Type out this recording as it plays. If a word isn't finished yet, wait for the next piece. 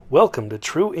Welcome to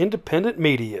True Independent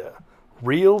Media,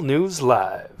 Real News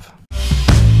Live.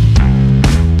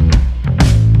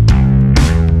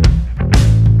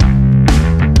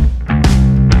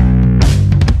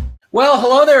 Well,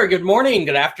 hello there. Good morning,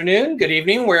 good afternoon, good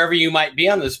evening, wherever you might be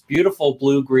on this beautiful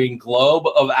blue-green globe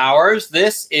of ours.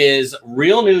 This is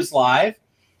Real News Live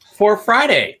for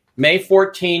Friday, May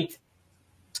 14th,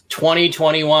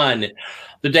 2021,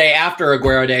 the day after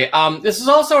Aguero Day. This is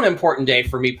also an important day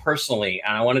for me personally,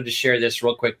 and I wanted to share this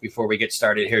real quick before we get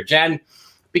started here, Jen,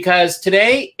 because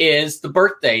today is the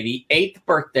birthday, the 8th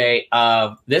birthday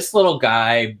of this little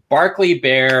guy, Barkley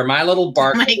Bear, my little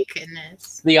Barkley. Oh my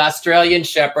goodness. The Australian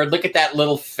Shepherd. Look at that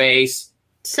little face.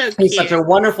 So cute. He's such a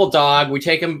wonderful dog. We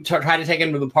try to take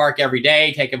him to the park every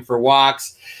day, take him for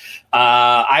walks.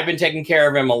 I've been taking care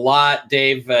of him a lot.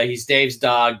 Dave, he's Dave's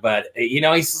dog, but he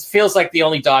feels like the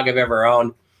only dog I've ever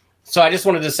owned. So I just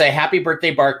wanted to say happy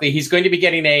birthday, Barkley. He's going to be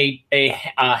getting a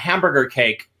hamburger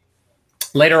cake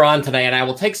later on today, and I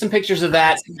will take some pictures of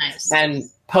that and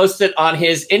post it on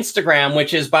his Instagram,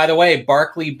 which is, by the way,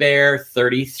 Barkley Bear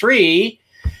 33.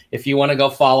 If you want to go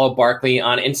follow Barkley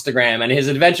on Instagram and his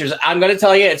adventures, I'm going to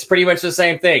tell you, it's pretty much the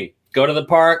same thing. Go to the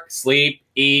park, sleep,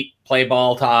 eat, play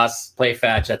ball toss, play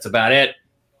fetch. That's about it.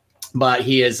 But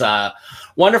he is a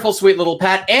wonderful, sweet little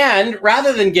pet. And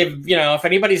rather than give, if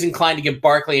anybody's inclined to give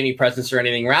Barkley any presents or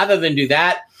anything, rather than do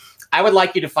that, I would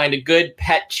like you to find a good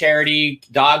pet charity,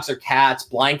 dogs or cats,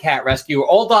 Blind Cat Rescue.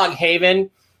 Old Dog Haven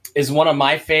is one of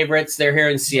my favorites. They're here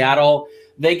in Seattle.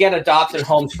 They get adopted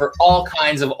homes for all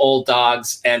kinds of old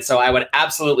dogs. And so I would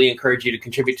absolutely encourage you to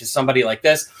contribute to somebody like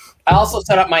this. I also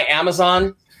set up my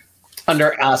Amazon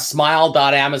under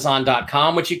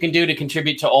smile.amazon.com, which you can do to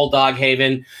contribute to Old Dog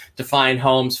Haven to find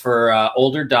homes for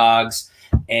older dogs.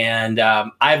 And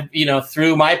I've,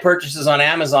 through my purchases on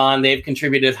Amazon, they've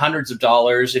contributed hundreds of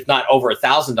dollars, if not over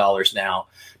 $1,000 now,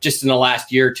 just in the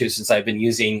last year or two since I've been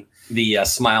using the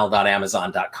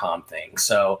smile.amazon.com thing.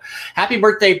 So happy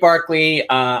birthday, Barkley.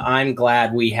 I'm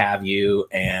glad we have you.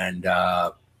 And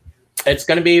he's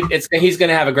going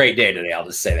to have a great day today. I'll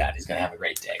just say that. He's going to have a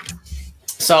great day.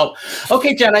 So,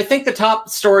 okay, Jen, I think the top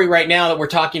story right now that we're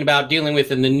talking about dealing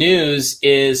with in the news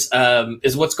is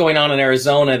what's going on in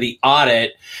Arizona, the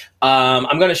audit.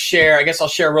 I'm going to share, I guess I'll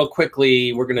share real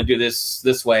quickly. We're going to do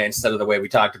this way instead of the way we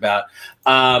talked about.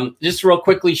 Just real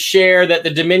quickly share that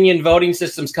the Dominion Voting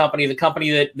Systems Company, the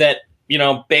company that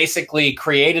basically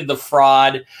created the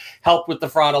fraud, helped with the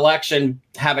fraud election,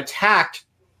 have attacked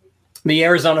the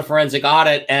Arizona forensic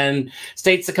audit and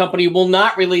states the company will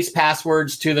not release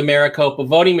passwords to the Maricopa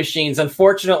voting machines.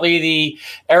 Unfortunately, the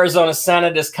Arizona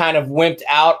Senate has kind of wimped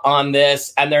out on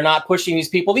this, and they're not pushing these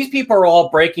people. These people are all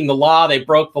breaking the law. They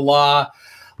broke the law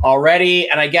already.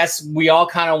 And I guess we all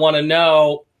kind of want to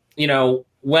know,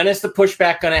 when is the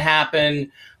pushback going to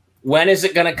happen? When is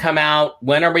it going to come out?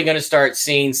 When are we going to start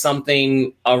seeing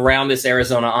something around this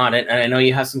Arizona audit? And I know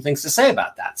you have some things to say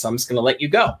about that, so I'm just going to let you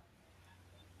go.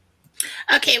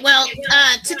 Okay, well,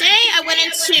 today I went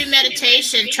into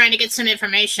meditation trying to get some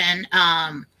information.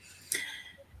 And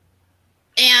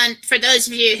for those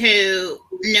of you who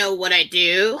know what I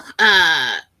do,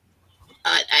 I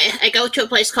go to a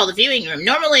place called the viewing room.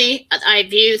 Normally, I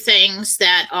view things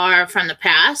that are from the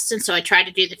past, and so I try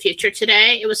to do the future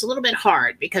today. It was a little bit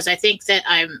hard because I think that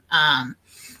I'm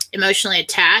emotionally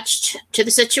attached to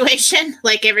the situation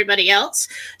like everybody else.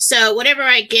 So whatever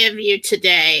I give you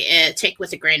today, take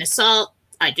with a grain of salt.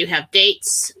 I do have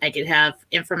dates. I do have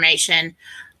information.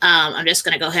 I'm just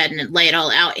going to go ahead and lay it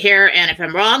all out here. And if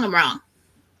I'm wrong, I'm wrong.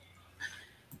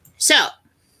 So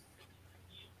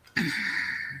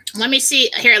let me see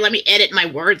here. Let me edit my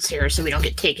words here so we don't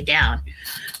get taken down.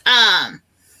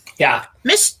 Yeah.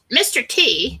 Mr.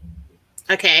 T,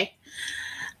 okay,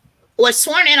 was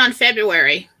sworn in on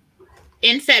February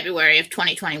of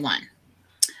 2021.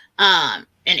 An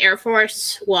Air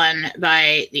Force One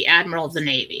by the Admiral of the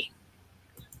Navy,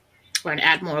 or an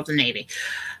Admiral of the Navy.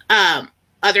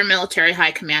 Other military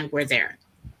high command were there.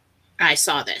 I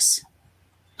saw this.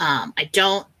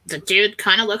 The dude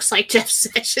kind of looks like Jeff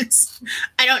Sessions.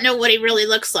 I don't know what he really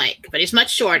looks like, but he's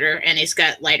much shorter and he's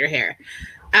got lighter hair.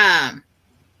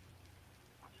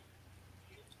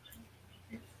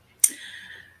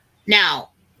 Now,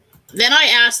 then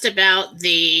I asked about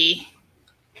the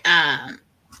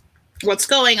what's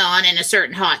going on in a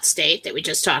certain hot state that we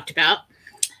just talked about.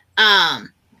 And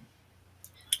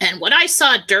what I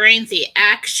saw during the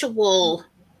actual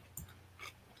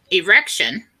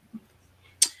erection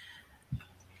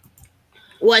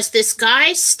was this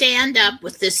guy stand up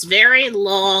with this very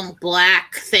long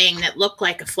black thing that looked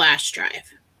like a flash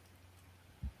drive.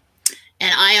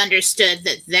 And I understood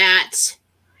that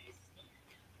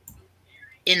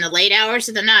in the late hours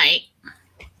of the night,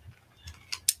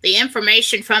 the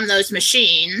information from those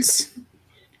machines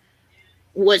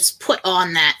was put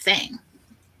on that thing.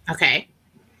 Okay.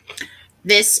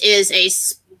 This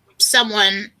is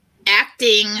someone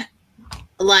acting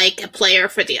like a player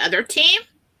for the other team,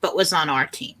 but was on our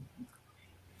team.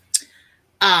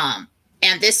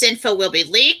 And this info will be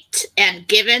leaked and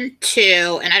given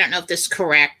to, and I don't know if this is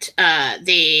correct,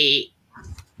 the,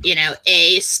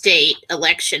 a state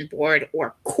election board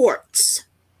or courts.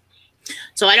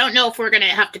 So I don't know if we're going to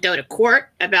have to go to court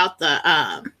about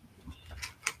the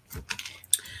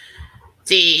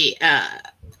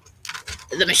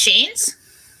machines,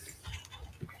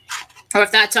 or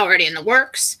if that's already in the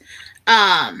works.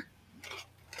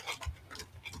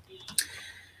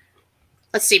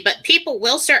 Let's see, but people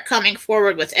will start coming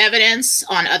forward with evidence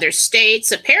on other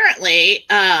states. Apparently,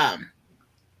 on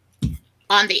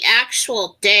the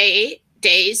actual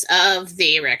days of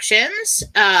the elections,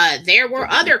 there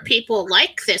were other people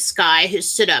like this guy who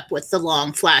stood up with the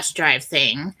long flash drive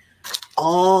thing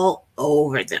all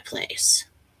over the place.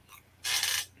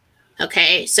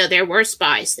 Okay, so there were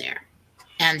spies there.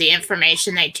 And the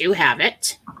information, they do have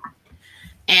it.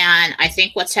 And I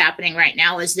think what's happening right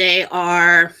now is they're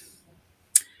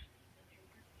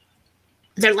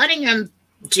letting them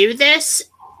do this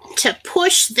to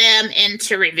push them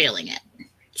into revealing it.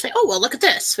 Say, oh, well, look at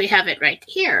this. We have it right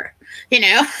here,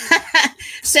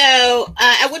 So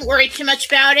I wouldn't worry too much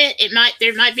about it.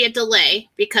 There might be a delay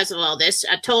because of all this.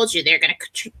 I told you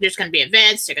there's going to be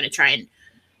events. They're going to try and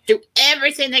do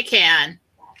everything they can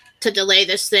to delay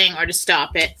this thing or to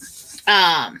stop it.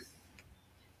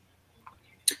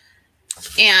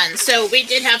 And so we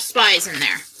did have spies in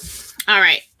there. All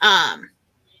right.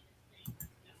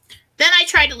 Then I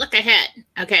tried to look ahead.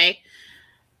 Okay.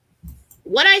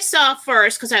 What I saw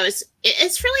first, because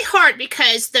it's really hard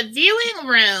because the viewing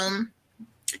room,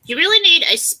 you really need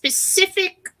a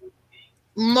specific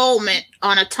moment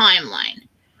on a timeline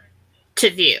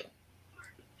to view.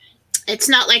 It's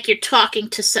not like you're talking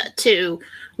to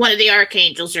one of the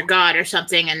archangels or God or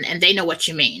something and they know what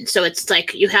you mean. So it's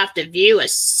like you have to view a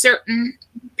certain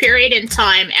period in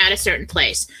time at a certain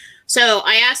place. So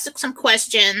I asked some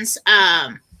questions.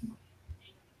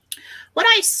 What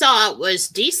I saw was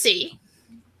DC,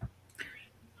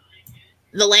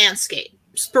 the landscape,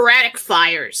 sporadic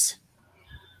fires.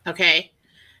 Okay.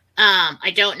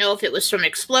 I don't know if it was from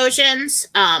explosions,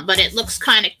 but it looks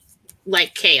kind of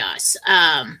like chaos.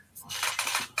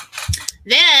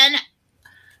 Then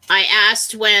I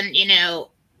asked when, the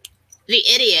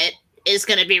idiot is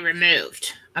going to be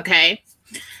removed. Okay.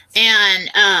 And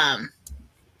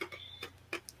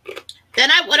then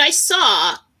what I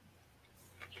saw,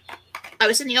 I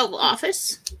was in the Oval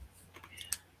Office.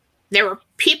 There were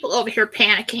people over here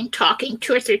panicking, talking,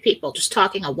 2 or 3 people just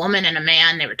talking, a woman and a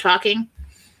man. They were talking.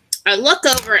 I look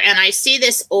over and I see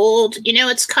this old,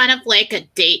 it's kind of like a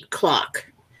date clock,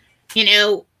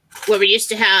 where we used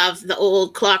to have the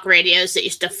old clock radios that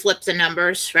used to flip the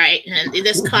numbers, right? And then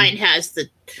this kind has the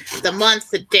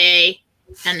month, the day,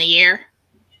 and the year.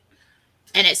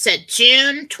 And it said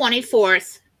June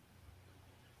 24th.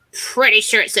 Pretty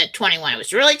sure it said 21. I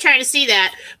was really trying to see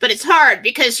that, but it's hard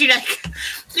because you're like,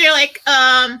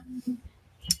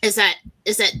 is that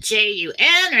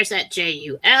JUN or is that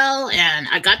JUL? And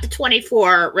I got the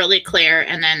 24 really clear,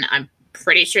 and then I'm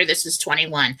pretty sure this is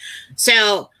 21.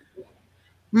 So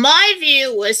my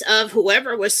view was of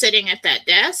whoever was sitting at that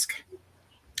desk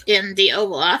in the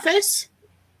Oval Office,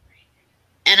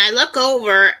 and I look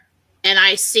over and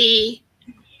I see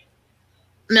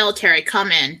military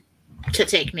come in to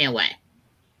take me away.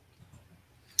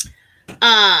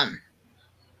 Then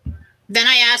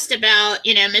I asked about,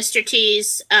 Mr.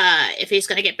 T's, if he's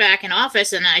going to get back in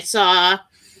office, and I saw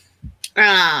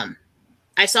an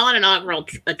inaugural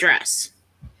address.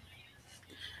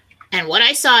 And what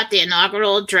I saw at the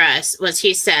inaugural address was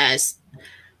he says,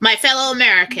 "My fellow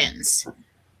Americans,"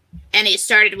 and he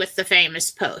started with the famous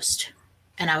post.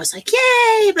 And I was like,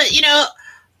 yay, but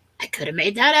I could have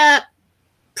made that up.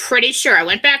 Pretty sure. I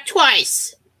went back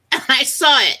twice and I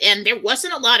saw it, and there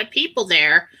wasn't a lot of people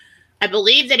there. I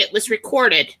believe that it was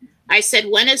recorded. I said,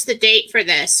 when is the date for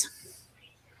this?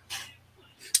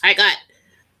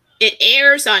 It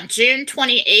airs on June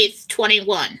 28th,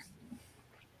 21.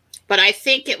 But I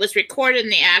think it was recorded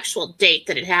in the actual date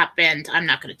that it happened. I'm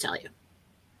not going to tell you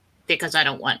because I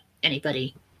don't want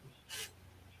anybody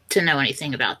to know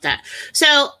anything about that.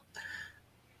 So,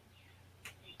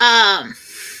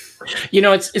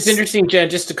 it's interesting, Jen,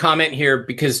 just to comment here,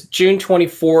 because June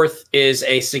 24th is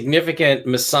a significant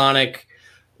Masonic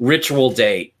ritual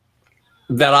date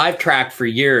that I've tracked for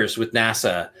years with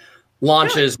NASA.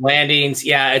 launches, landings.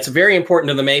 Yeah, it's very important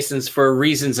to the Masons for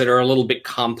reasons that are a little bit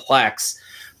complex.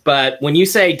 But when you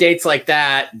say dates like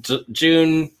that,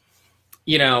 June,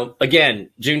 again,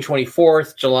 June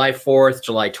 24th, July 4th,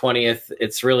 July 20th,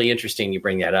 it's really interesting you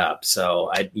bring that up.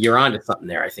 So you're onto something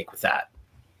there, I think, with that.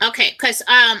 Okay, because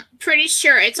I'm pretty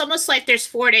sure it's almost like there's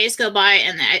 4 days go by,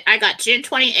 and I got June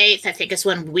 28th, I think is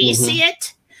when we see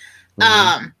it.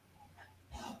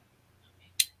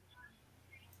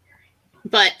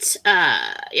 But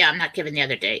yeah, I'm not giving the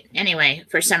other date. Anyway,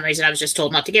 for some reason, I was just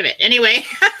told not to give it. Anyway,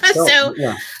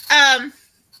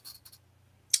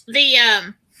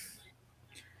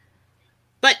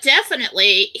 but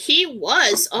definitely he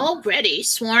was already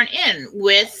sworn in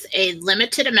with a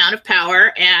limited amount of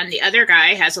power, and the other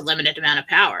guy has a limited amount of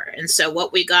power. And so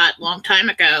what we got a long time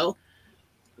ago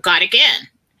got again,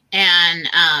 and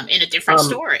in a different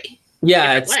story.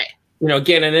 Yeah, it's way.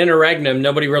 Again, an interregnum,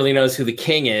 nobody really knows who the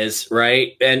king is,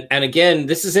 right? And again,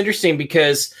 this is interesting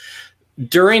because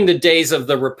during the days of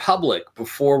the Republic,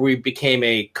 before we became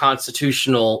a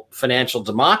constitutional financial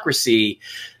democracy,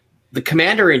 the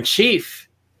commander-in-chief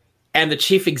and the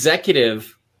chief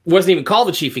executive wasn't even called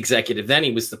the chief executive then,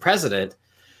 he was the president.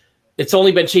 It's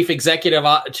only been chief executive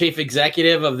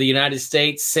of the United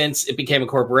States since it became a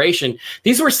corporation.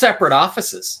 These were separate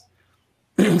offices.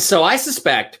 So I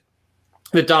suspect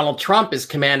that Donald Trump is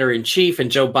commander-in-chief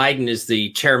and Joe Biden is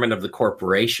the chairman of the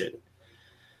corporation,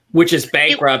 which is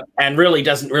bankrupt and really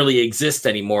doesn't really exist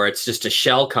anymore. It's just a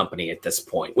shell company at this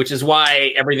point, which is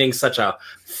why everything's such a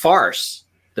farce.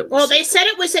 Well, they said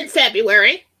it was in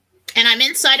February, and I'm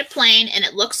inside a plane, and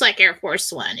it looks like Air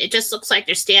Force One. It just looks like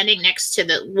they're standing next to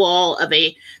the wall of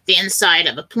the inside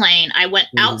of a plane. I went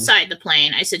outside the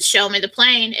plane. I said, show me the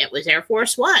plane. It was Air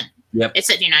Force One. Yep. It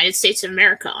said United States of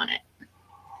America on it.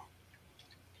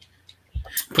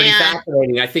 Pretty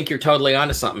fascinating. I think you're totally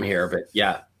onto something here, but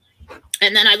yeah.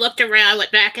 And then I looked around,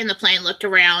 went back in the plane, looked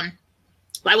around.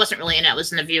 Well, I wasn't really in it. I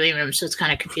was in the viewing room, so it's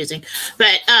kind of confusing.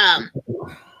 But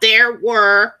there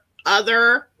were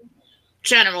other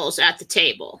generals at the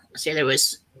table. See, there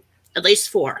was at least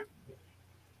 4.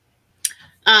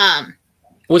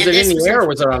 Was it in the air or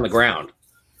was it on the ground?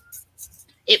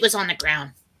 It was on the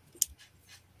ground.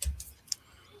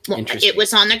 Well, Interesting. It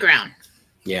was on the ground.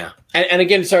 Yeah. And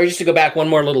again, sorry, just to go back, one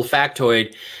more little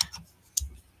factoid.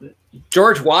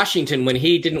 George Washington, when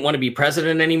he didn't want to be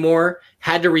president anymore,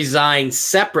 had to resign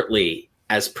separately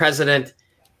as president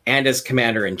and as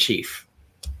commander-in-chief.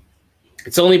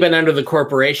 It's only been under the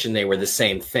corporation they were the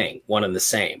same thing, one and the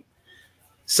same.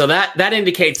 So that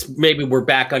indicates maybe we're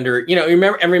back under,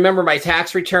 remember my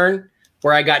tax return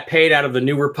where I got paid out of the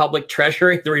New Republic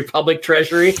Treasury, the Republic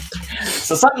Treasury.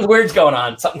 So something weird's going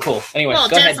on, something cool. Anyway, well,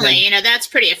 go definitely, ahead, that's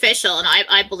pretty official, and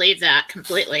I believe that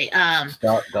completely.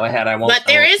 Go ahead, I won't. But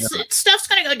there is stuff's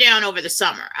going to go down over the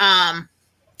summer. I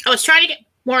was trying to get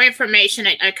more information.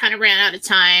 I kind of ran out of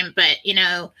time, but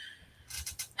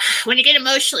when you get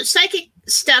emotional, psychic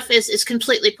stuff is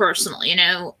completely personal.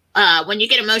 When you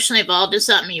get emotionally involved in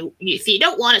something, if you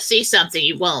don't want to see something,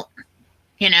 you won't.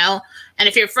 And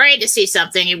if you're afraid to see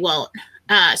something, you won't.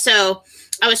 So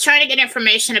I was trying to get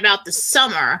information about the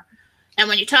summer. And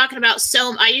when you're talking about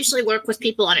I usually work with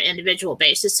people on an individual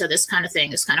basis. So this kind of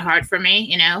thing is kind of hard for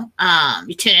me.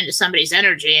 You tune into somebody's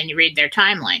energy and you read their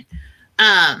timeline.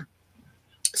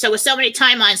 So with so many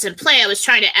timelines in play, I was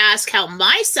trying to ask how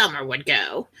my summer would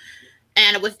go.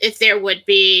 And if there would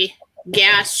be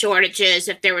gas shortages,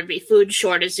 if there would be food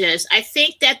shortages. I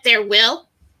think that there will.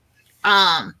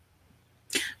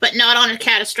 But not on a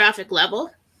catastrophic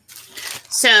level.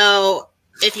 So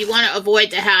if you want to avoid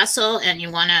the hassle and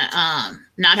you want to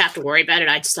not have to worry about it,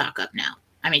 I'd stock up now.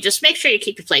 I mean, just make sure you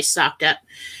keep your place stocked up.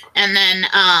 And then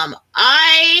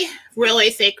I really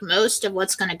think most of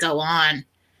what's going to go on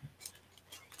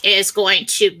is going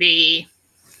to be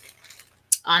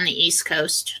on the East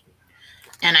Coast.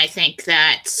 And I think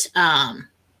that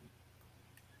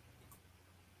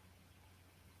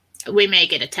we may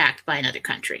get attacked by another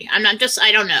country.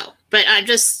 I don't know. But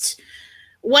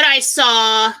what I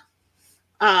saw,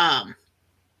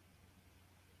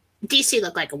 DC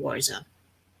looked like a war zone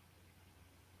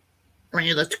when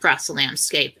you looked across the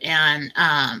landscape. And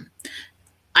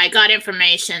I got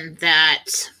information that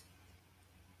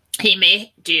he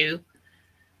may do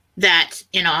that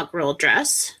inaugural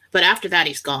address, but after that,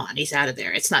 he's gone. He's out of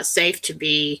there. It's not safe to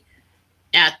be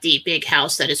at the big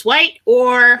house that is white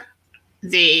or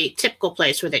the typical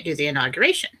place where they do the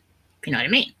inauguration, if you know what I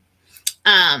mean.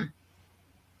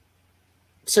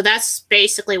 So that's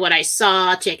basically what I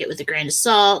saw. Take it with a grain of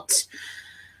salt.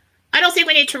 I don't think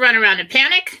we need to run around and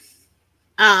panic.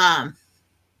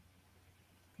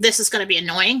 This is going to be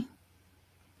annoying.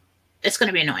 it's going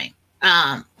to be annoying.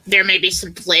 There may be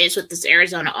some delays with this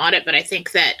Arizona audit, but I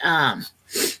think that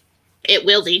it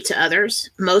will lead to others,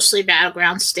 mostly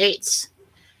battleground states,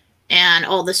 and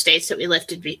all the states that we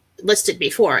listed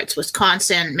before. It's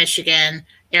Wisconsin, Michigan,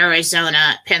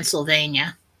 Arizona,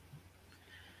 Pennsylvania.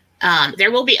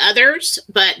 There will be others,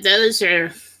 but those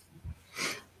are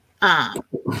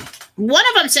one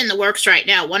of them's in the works right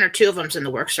now. One or two of them's in the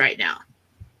works right now.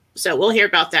 So we'll hear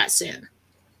about that soon.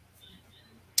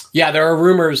 Yeah, there are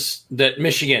rumors that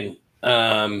Michigan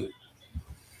and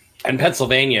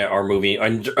Pennsylvania are moving.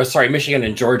 Michigan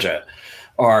and Georgia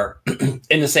are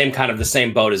in the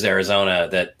same boat as Arizona,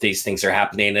 that these things are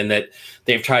happening and that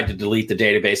they've tried to delete the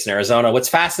database in Arizona. What's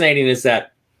fascinating is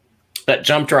that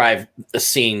jump drive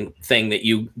scene thing that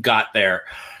you got there.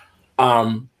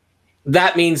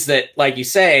 That means that, like you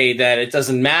say, that it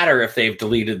doesn't matter if they've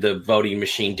deleted the voting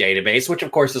machine database, which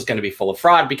of course is going to be full of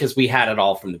fraud because we had it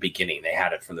all from the beginning. They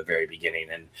had it from the very beginning,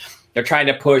 and they're trying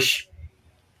to push,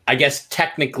 I guess,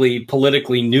 technically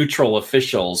politically neutral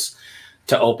officials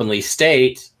to openly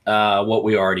state what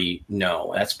we already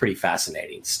know. That's pretty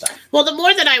fascinating stuff. Well, the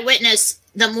more that I witness,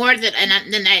 the more that,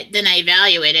 and then I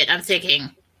evaluate it, I'm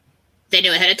thinking they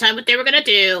knew ahead of time what they were going to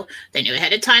do. They knew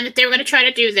ahead of time that they were going to try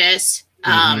to do this.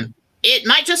 It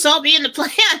might just all be in the plan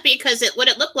because what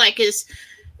it looked like is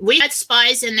we had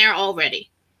spies in there already.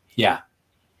 Yeah.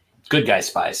 Good guy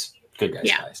spies. Good guy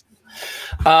spies.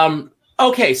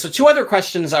 Okay, so two other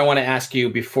questions I want to ask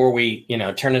you before we,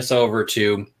 turn this over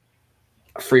to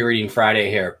Free Reading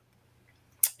Friday here.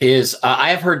 Is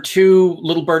I have heard two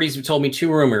little birdies who told me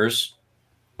two rumors.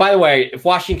 By the way, if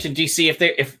Washington D.C. if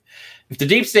the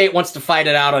deep state wants to fight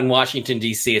it out on Washington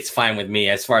D.C., it's fine with me.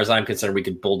 As far as I'm concerned, we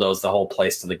could bulldoze the whole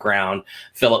place to the ground,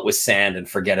 fill it with sand, and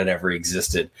forget it ever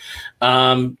existed.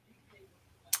 I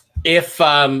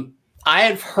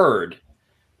have heard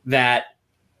that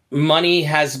money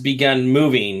has begun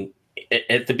moving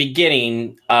at the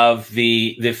beginning of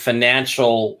the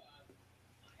financial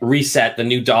reset, the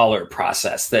new dollar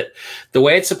process, that the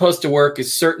way it's supposed to work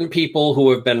is certain people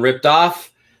who have been ripped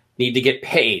off need to get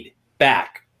paid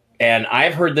back. And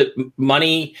I've heard that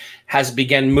money has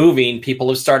begun moving. People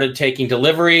have started taking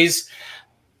deliveries.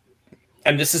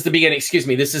 And this is the beginning,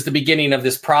 this is the beginning of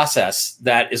this process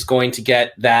that is going to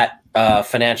get that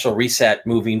financial reset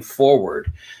moving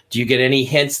forward. Do you get any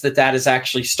hints that has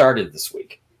actually started this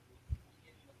week?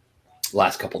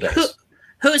 Last couple of days.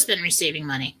 Who's been receiving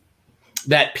money?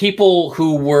 That people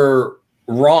who were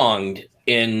wronged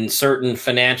in certain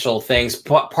financial things,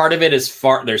 part of it is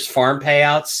there's farm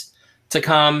payouts to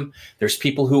come. There's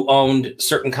people who owned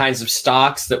certain kinds of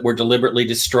stocks that were deliberately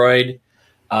destroyed.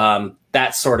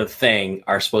 That sort of thing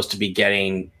are supposed to be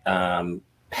getting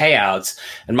payouts.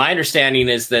 And my understanding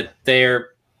is that they're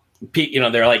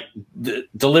like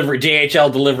delivery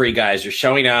DHL delivery guys are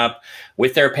showing up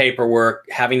with their paperwork,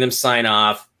 having them sign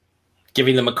off,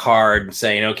 giving them a card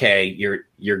saying, okay,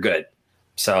 you're good.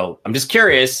 So I'm just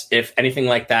curious if anything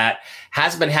like that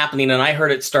has been happening. And I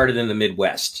heard it started in the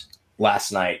Midwest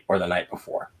last night or the night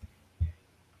before.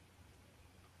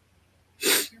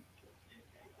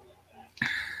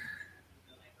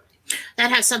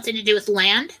 That has something to do with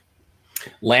land.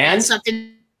 Land?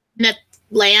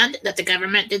 Land that the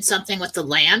government did something with the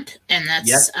land, and that's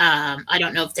Yep. I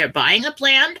don't know if they're buying up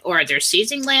land or they're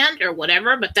seizing land or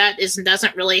whatever, but that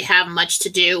doesn't really have much to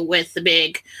do with the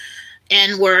big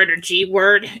N word or G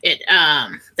word.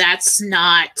 That's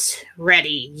not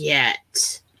ready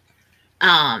yet.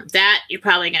 That you're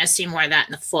probably going to see more of that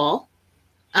in the fall.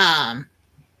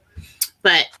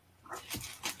 But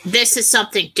this is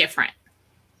something different.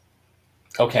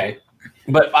 Okay.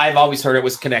 But I've always heard it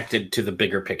was connected to the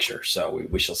bigger picture, so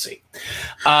we shall see.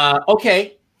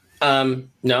 Okay.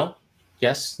 No.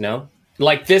 Yes. No.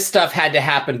 Like this stuff had to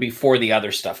happen before the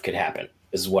other stuff could happen,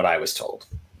 is what I was told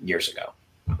years ago.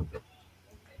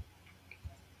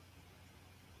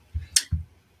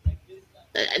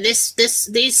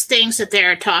 These things that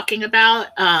they're talking about,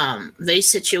 these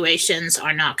situations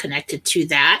are not connected to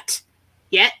that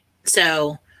yet.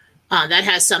 So that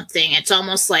has something. It's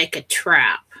almost like a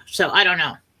trap. So I don't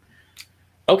know.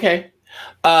 Okay.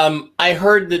 I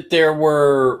heard that there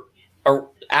were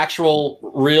actual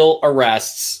real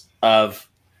arrests of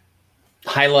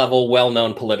high-level,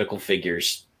 well-known political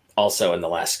figures also in the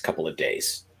last couple of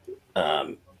days.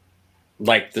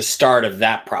 Like the start of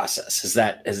that process. Is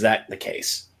that the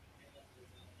case?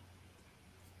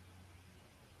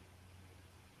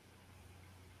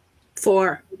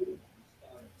 Faux.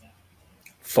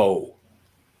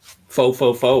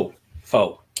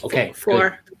 Okay.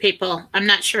 For people. I'm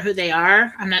not sure who they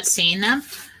are. I'm not seeing them.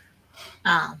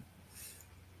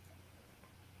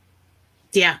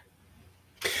 Yeah.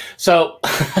 So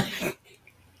I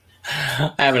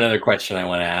have another question I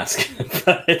want to ask,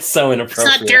 but it's so inappropriate.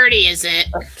 It's not dirty, is it?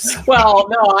 Well,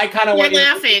 no, I kind of You're want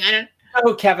laughing. I don't. You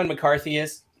know who Kevin McCarthy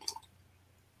is?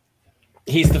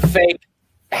 He's the fake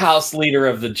House leader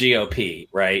of the GOP,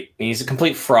 right? He's a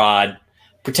complete fraud,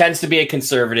 pretends to be a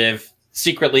conservative,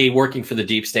 secretly working for the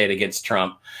deep state against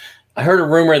Trump. I heard a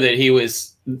rumor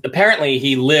that apparently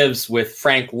he lives with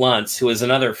Frank Luntz, who is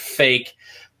another fake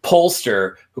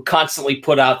pollster who constantly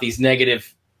put out these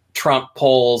negative Trump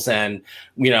polls and,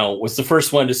 was the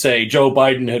first one to say Joe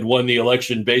Biden had won the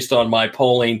election based on my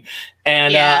polling.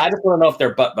 And I just want to know if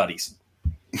they're butt buddies.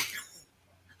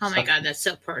 Oh my God, that's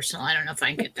so personal. I don't know if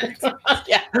I can get that.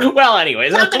 Yeah. Well,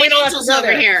 anyways, we don't have to go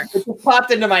over here. It just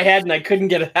popped into my head and I couldn't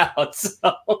get it out. So,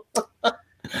 all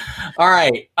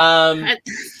right. I'm not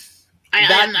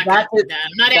going to do that.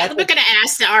 I'm not going to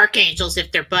ask the archangels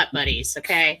if they're butt buddies.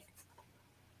 Okay.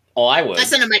 Oh, I would.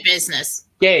 That's none of my business.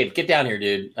 Gabe, get down here,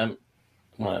 dude. I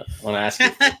want to ask you.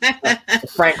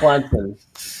 Frank Luntz and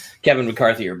Kevin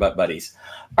McCarthy are butt buddies.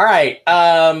 All right.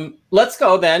 Let's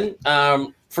go then.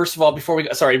 First of all, before we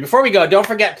go, don't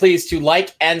forget, please, to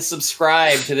like and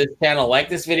subscribe to this channel. Like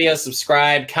this video,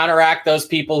 subscribe, counteract those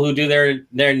people who do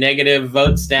their negative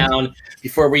votes down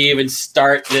before we even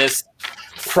start this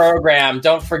program.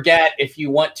 Don't forget, if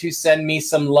you want to send me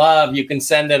some love, you can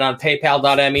send it on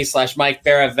paypal.me/Mike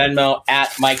Barra, Venmo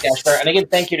 @Mike-Barra. And again,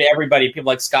 thank you to everybody, people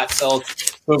like Scott Silk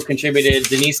who have contributed,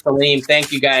 Denise Salim.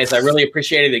 Thank you guys. I really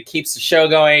appreciate it. It keeps the show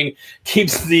going,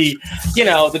 keeps the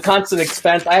constant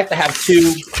expense. I have to have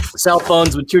 2 cell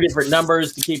phones with 2 different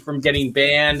numbers to keep from getting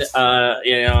banned,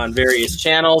 on various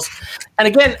channels. And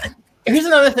again, here's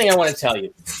another thing I want to tell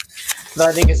you that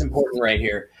I think is important right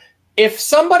here. If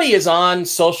somebody is on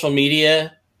social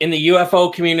media in the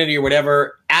UFO community or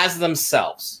whatever as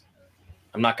themselves,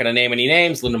 I'm not going to name any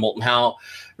names, Linda Moulton Howe,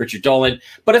 Richard Dolan,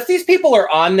 but if these people are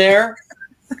on there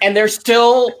and they're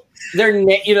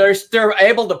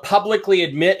able to publicly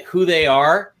admit who they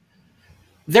are,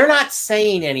 they're not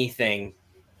saying anything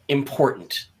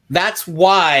important. That's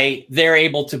why they're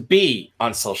able to be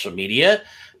on social media,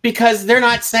 because they're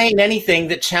not saying anything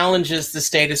that challenges the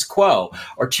status quo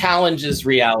or challenges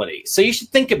reality. So you should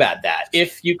think about that.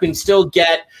 If you can still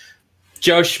get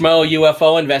Joe Schmo,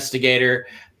 UFO investigator,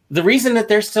 the reason that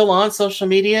they're still on social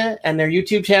media and their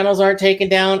YouTube channels aren't taken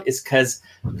down is because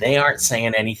they aren't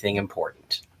saying anything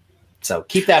important. So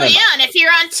keep that in mind. Yeah, and if you're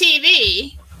on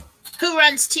TV, who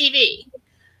runs TV,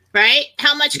 right?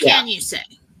 How much can you say?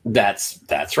 That's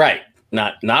right.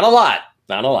 Not a lot.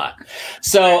 Not a lot.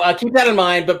 So keep that in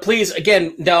mind. But please,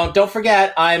 again, don't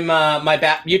forget, I'm my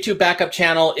YouTube backup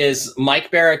channel is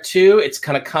Mike Barra 2. It's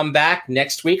going to come back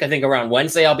next week. I think around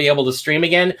Wednesday I'll be able to stream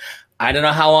again. I don't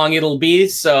know how long it'll be,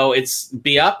 so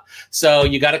be up. So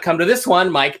you got to come to this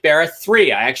one, Mike Barra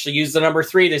 3. I actually used the number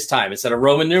 3 this time instead of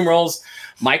Roman numerals.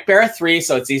 Mike Barra 3,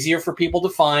 so it's easier for people to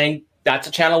find. That's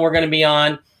a channel we're going to be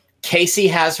on. Casey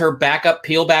has her backup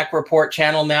Peel Back Report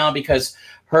channel now because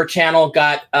her channel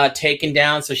got taken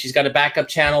down, so she's got a backup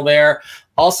channel there.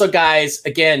 Also, guys,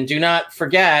 again, do not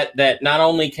forget that not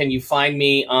only can you find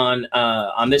me on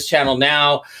this channel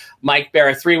now, Mike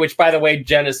Barra 3, which, by the way,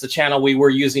 Jen, is the channel we were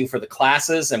using for the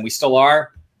classes, and we still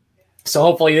are. So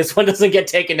hopefully this one doesn't get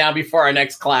taken down before our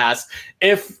next class.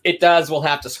 If it does, we'll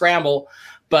have to scramble.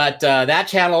 But that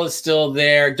channel is still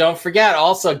there. Don't forget,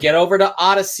 also, get over to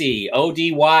Odysee,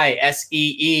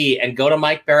 ODYSEE, and go to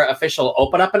Mike Barra Official.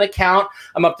 Open up an account.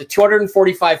 I'm up to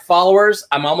 245 followers.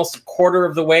 I'm almost a quarter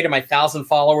of the way to my 1,000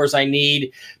 followers I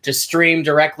need to stream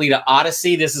directly to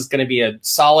Odysee. This is going to be a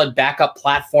solid backup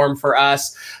platform for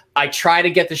us. I try to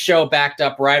get the show backed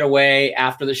up right away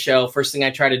after the show. First thing I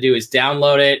try to do is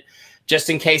download it, just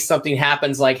in case something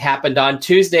happens like happened on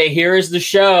Tuesday. Here is the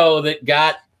show that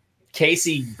got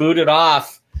Casey booted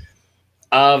off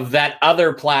of that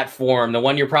other platform, the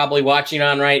one you're probably watching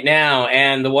on right now,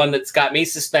 and the one that's got me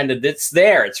suspended. It's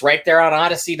there. It's right there on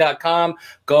Odysee.com.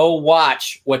 Go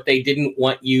watch what they didn't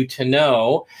want you to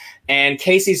know. And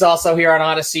Casey's also here on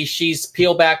Odysee. She's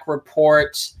Peel Back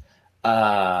Report.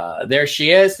 There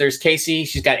she is. There's Casey.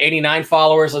 She's got 89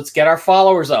 followers. Let's get our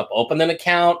followers up. Open an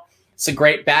account. It's a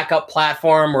great backup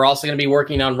platform. We're also going to be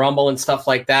working on Rumble and stuff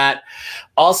like that.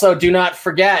 Also, do not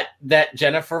forget that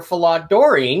Jennifer Falad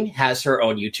Doreen has her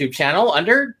own YouTube channel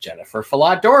under Jennifer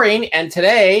Falad Doreen. And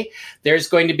today there's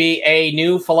going to be a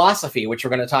new philosophy, which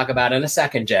we're going to talk about in a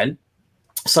second, Jen.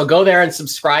 So go there and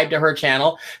subscribe to her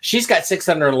channel. She's got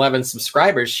 611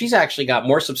 subscribers. She's actually got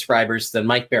more subscribers than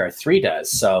Mike Barra 3 does.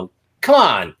 So Come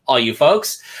on, all you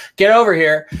folks, get over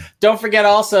here. Don't forget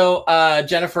also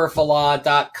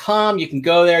jenniferfallah.com. You can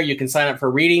go there. You can sign up for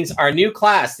readings. Our new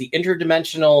class, the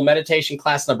Interdimensional Meditation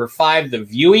class number 5, the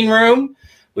Viewing Room,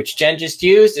 which Jen just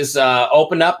used, is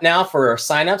open up now for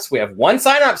signups. We have 1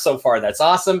 sign up so far. That's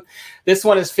awesome. This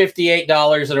one is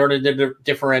 $58 in order to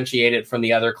differentiate it from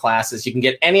the other classes. You can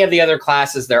get any of the other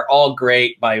classes. They're all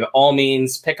great. By all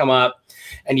means, pick them up.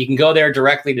 And you can go there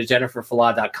directly to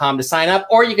jenniferfallah.com to sign up,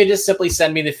 or you can just simply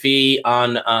send me the fee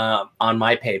on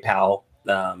my PayPal,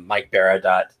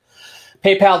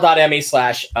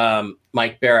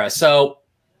 paypal.me/Mike Barra. So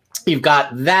you've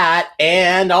got that.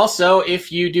 And also,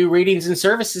 if you do readings and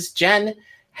services, Jen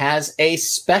has a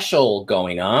special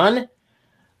going on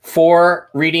for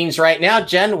readings right now.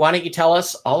 Jen, why don't you tell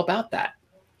us all about that?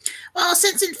 Well,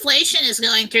 since inflation is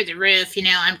going through the roof,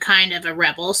 I'm kind of a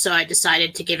rebel, so I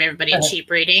decided to give everybody a cheap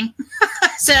reading.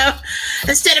 So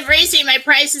instead of raising my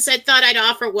prices, I thought I'd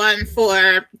offer one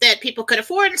for that people could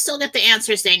afford and still get the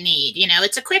answers they need.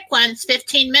 It's a quick one. It's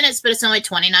 15 minutes, but it's only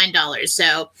 $29.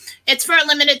 So it's for a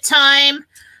limited time.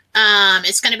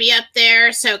 It's going to be up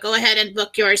there. So go ahead and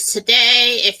book yours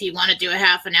today. If you want to do a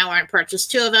half an hour and purchase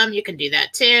 2 of them, you can do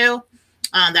that too.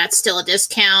 That's still a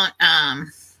discount.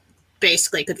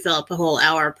 Basically could fill up a whole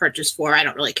hour purchase for. I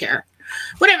don't really care.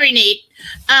 Whatever you need.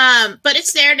 But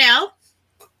it's there now.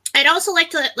 I'd also like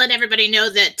to let everybody know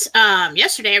that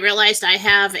yesterday I realized I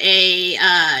have a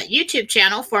YouTube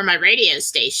channel for my radio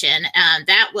station, and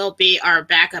that will be our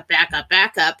backup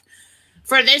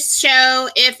for this show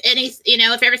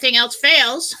if everything else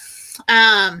fails.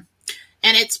 And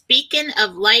it's Beacon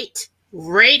of Light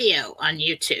Radio on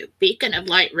YouTube. Beacon of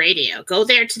Light Radio. Go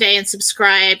there today and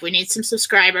subscribe. We need some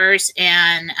subscribers,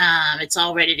 and it's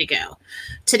all ready to go.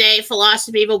 Today,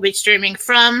 Philosophy will be streaming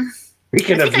from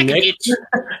Beacon of Nick.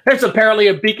 There's apparently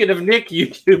a Beacon of Nick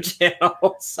YouTube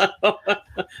channel. So.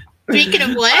 Beacon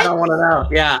of what? I don't want to know.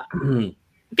 Yeah.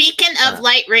 Beacon of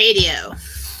Light Radio.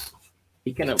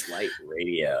 Beacon of Light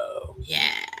Radio.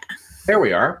 Yeah. There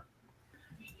we are.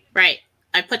 Right.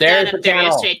 I put that up there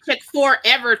yesterday. It took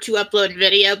forever to upload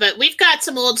video, but we've got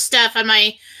some old stuff on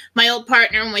my old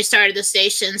partner when we started the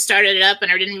station, started it up,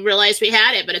 and I didn't realize we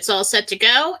had it, but it's all set to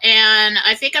go. And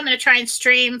I think I'm going to try and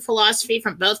stream Philosophy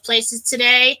from both places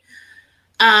today.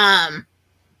 And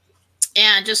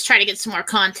just try to get some more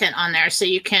content on there so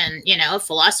you can, if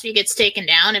Philosophy gets taken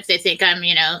down, if they think I'm,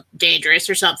 dangerous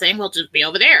or something, we'll just be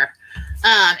over there.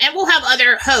 And we'll have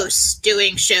other hosts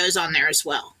doing shows on there as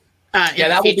well.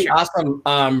 That would be awesome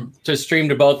to stream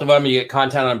to both of them. You get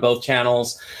content on both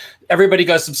channels. Everybody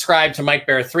go subscribe to Mike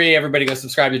Bear 3. Everybody go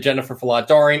subscribe to Jennifer Fallah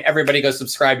Doreen. Everybody go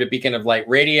subscribe to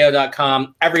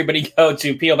beaconoflightradio.com. Everybody go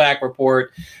to Peelback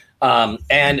Report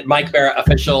and Mike Bear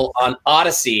Official on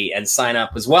Odyssey and sign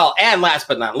up as well. And last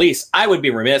but not least, I would be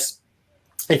remiss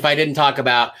if I didn't talk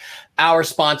about our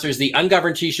sponsors, the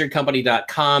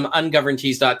ungovernedtshirtcompany.com,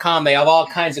 ungovernedtees.com. They have all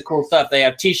kinds of cool stuff. They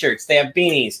have t-shirts, they have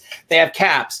beanies, they have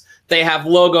caps, they have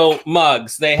logo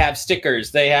mugs, they have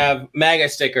stickers, they have MAGA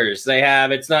stickers, they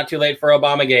have It's Not Too Late for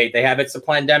Obamagate, they have It's a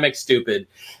Plandemic Stupid.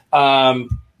 All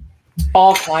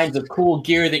kinds of cool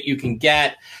gear that you can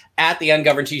get at the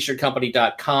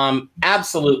ungovernedtshirtcompany.com.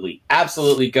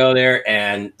 Absolutely go there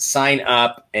and sign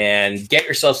up and get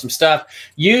yourself some stuff.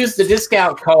 Use the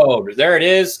discount code. There it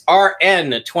is,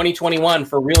 RN2021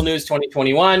 for Real News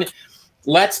 2021.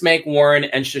 Let's make Warren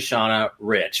and Shoshana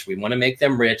rich. We want to make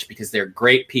them rich because they're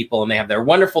great people, and they have their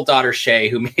wonderful daughter, Shay,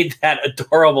 who made that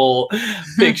adorable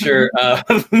picture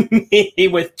of me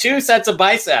with 2 sets of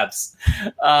biceps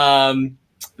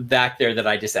back there that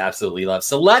I just absolutely love.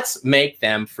 So let's make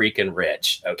them freaking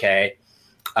rich, okay?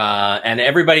 And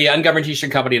everybody,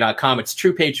 ungovernedtshirtcompany.com. It's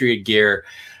true patriot gear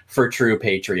for true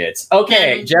patriots.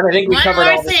 Okay, Jen, I think we covered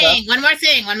all this stuff. One more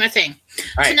thing. All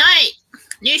right. Tonight,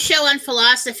 new show on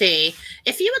philosophy.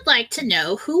 If you would like to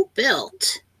know who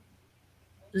built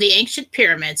the ancient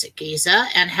pyramids at Giza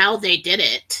and how they did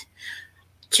it,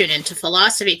 tune into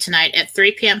Philosophy tonight at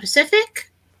 3 p.m.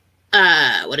 Pacific.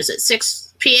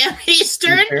 6 p.m.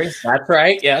 Eastern? That's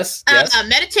right. Yes.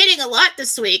 Meditating a lot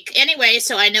this week. Anyway,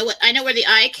 so I know where the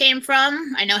eye came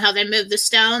from. I know how they moved the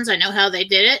stones. I know how they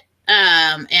did it.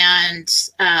 And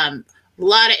a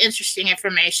lot of interesting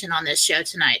information on this show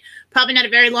tonight. Probably not a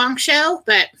very long show,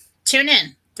 but tune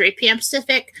in. 3 p.m.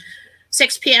 Pacific,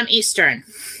 6 p.m. Eastern.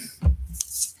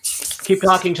 Keep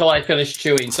talking till I finish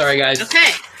chewing. Sorry, guys.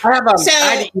 Okay.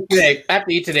 I have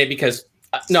to eat today because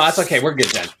no, that's okay. We're good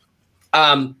then.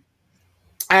 I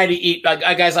had to eat,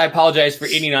 guys. I apologize for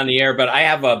eating on the air, but I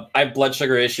have blood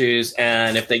sugar issues,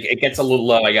 and if it gets a little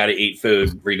low, I got to eat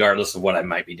food regardless of what I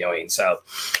might be doing. So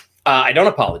I don't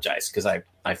apologize because I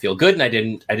feel good and I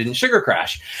didn't sugar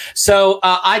crash. So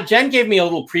Jen gave me a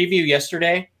little preview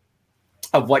yesterday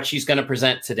of what she's going to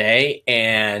present today.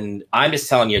 And I'm just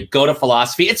telling you, go to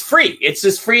Philosophy. It's free. It's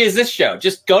as free as this show.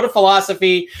 Just go to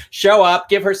Philosophy, show up,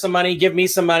 give her some money, give me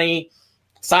some money,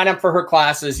 sign up for her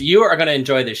classes. You are going to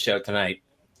enjoy this show tonight.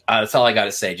 That's all I got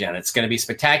to say, Jen. It's going to be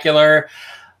spectacular.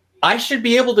 I should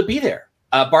be able to be there.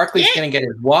 Barkley's going to get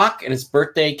his walk and his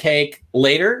birthday cake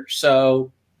later.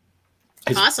 So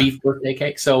his beef birthday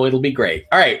cake. So it'll be great.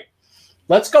 All right.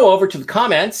 Let's go over to the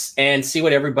comments and see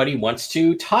what everybody wants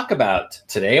to talk about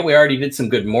today. We already did some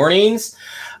good mornings.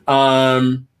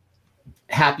 Happy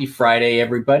Friday,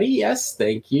 everybody. Yes,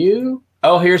 thank you.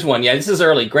 Oh, here's one. Yeah, this is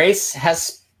early. Grace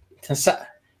Hasapaki,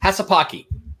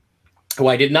 who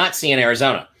I did not see in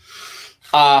Arizona.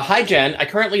 Hi, Jen. I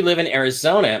currently live in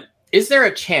Arizona. Is there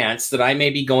a chance that I may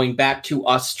be going back to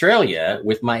Australia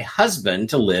with my husband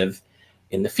to live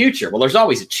in the future? Well, there's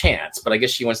always a chance, but I guess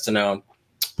she wants to know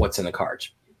what's in the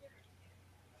cards.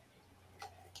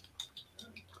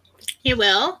 You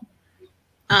will.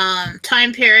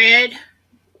 Time period,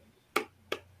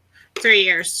 3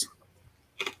 years.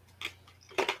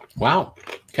 Wow.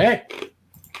 Okay.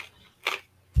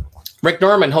 Rick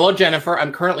Norman. Hello, Jennifer.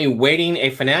 I'm currently waiting a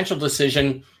financial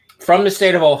decision from the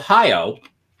state of Ohio.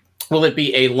 Will it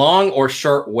be a long or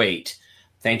short wait?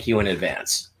 Thank you in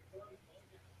advance.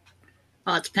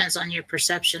 Well, it depends on your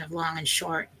perception of long and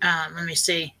short. Let me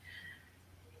see.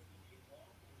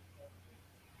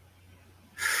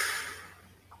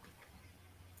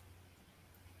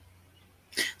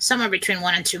 Somewhere between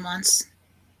 1 and 2 months.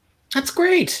 That's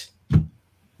great.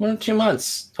 1 or 2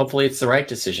 months. Hopefully it's the right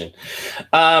decision.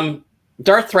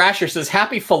 Darth Thrasher says,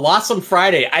 Happy Philosophy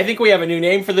Friday. I think we have a new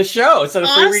name for the show. Instead of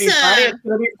Free Reading Friday, it's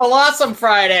going to be Philosophy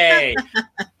Friday.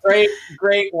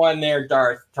 Great one there,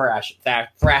 Darth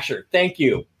Thrasher. Thank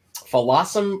you.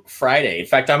 Philosophy Friday. In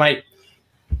fact, I might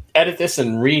edit this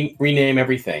and rename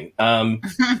everything.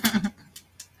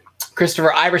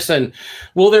 Christopher Iverson,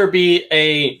 will there be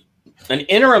an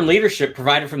interim leadership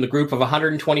provided from the group of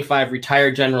 125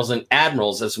 retired generals and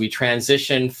admirals as we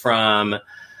transition from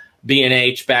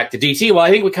B&H back to DT? Well,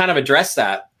 I think we kind of addressed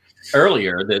that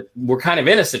earlier, that we're kind of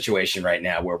in a situation right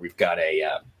now where we've got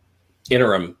a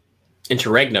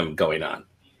interregnum going on.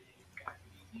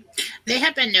 They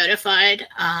have been notified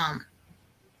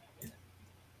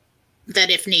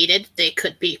that if needed, they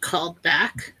could be called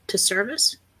back to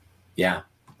service. Yeah,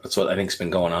 that's what I think's been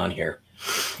going on here.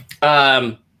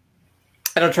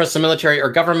 I don't trust the military or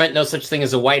government. No such thing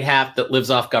as a white hat that lives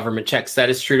off government checks. That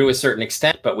is true to a certain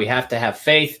extent, but we have to have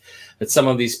faith that some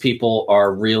of these people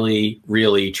are really,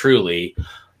 really, truly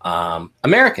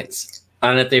Americans,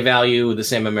 and that they value the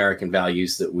same American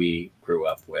values that we grew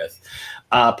up with.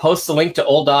 Post the link to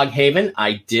Old Dog Haven.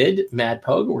 I did, Mad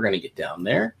Pogue. We're going to get down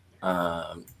there.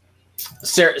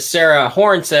 Sarah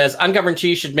Horn says, Ungoverned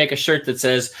Cheese should make a shirt that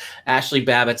says, Ashley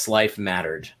Babbitt's life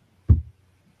mattered.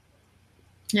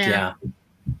 Yeah.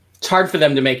 It's hard for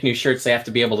them to make new shirts. They have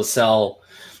to be able to sell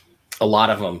a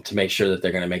lot of them to make sure that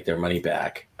they're going to make their money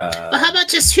back. Well, how about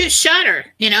just who shot her?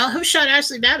 You know, who shot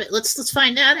Ashley Babbitt? Let's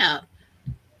find that out.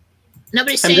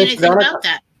 Nobody's saying anything about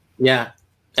that. Yeah.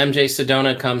 MJ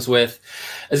Sedona comes with,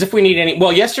 as if we need any.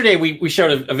 Well, yesterday we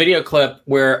showed a video clip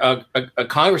where a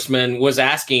congressman was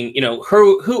asking, you know,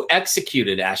 who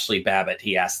executed Ashley Babbitt.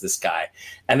 He asked this guy,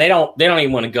 and they don't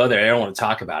even want to go there. They don't want to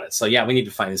talk about it. So yeah, we need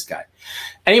to find this guy.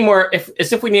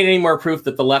 As if we need any more proof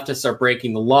that the leftists are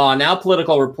breaking the law. Now,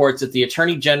 Political reports that the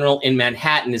Attorney General in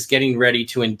Manhattan is getting ready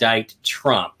to indict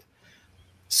Trump.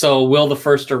 So will the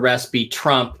first arrest be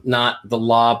Trump, not the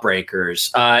lawbreakers?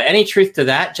 Any truth to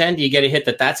that, Jen? Do you get a hit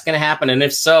that that's going to happen? And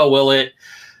if so, will it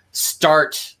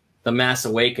start the mass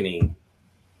awakening?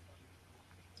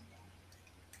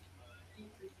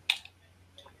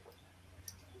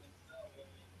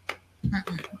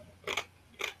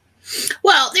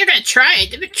 Well, they're going to try it.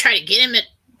 They're going to try to get him at,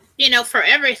 for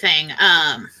everything.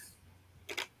 I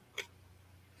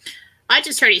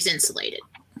just heard he's insulated.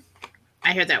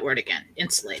 I heard that word again.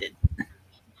 Insulated.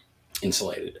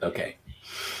 Insulated. Okay.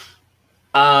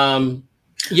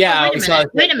 Yeah. Oh,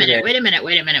 wait a minute.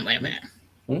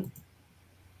 Hmm?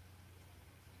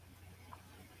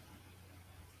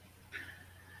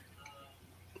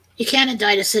 You can't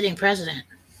indict a sitting president.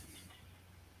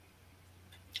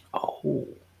 Oh.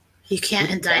 You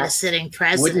can't indict a sitting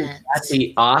president. Wouldn't that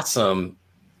be awesome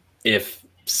if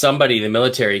somebody in the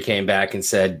military came back and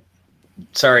said,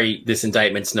 sorry, this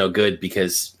indictment's no good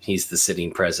because he's the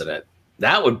sitting president?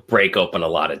 That would break open a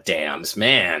lot of dams,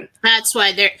 man. That's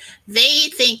why they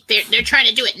think they're trying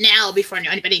to do it now before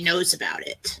anybody knows about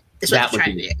it. That's what they're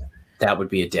trying to do. That would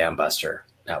be a dam buster.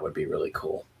 That would be really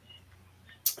cool.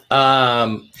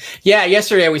 Yeah,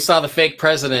 yesterday we saw the fake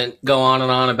president go on and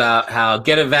on about how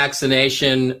get a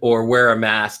vaccination or wear a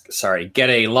mask. Sorry, get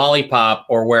a lollipop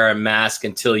or wear a mask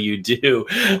until you do.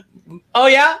 Oh,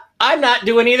 yeah? I'm not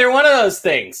doing either one of those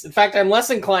things. In fact, I'm less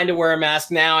inclined to wear a mask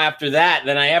now after that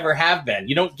than I ever have been.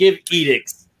 You don't give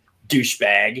edicts,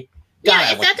 douchebag.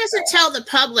 Yeah, if that doesn't tell the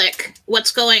public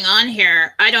what's going on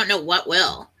here, I don't know what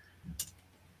will.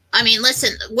 I mean,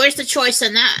 listen, where's the choice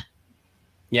in that?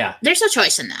 Yeah. There's no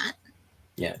choice in that.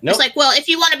 Yeah. Nope. It's like, well, if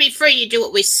you want to be free, you do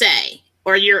what we say,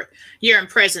 or you're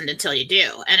imprisoned until you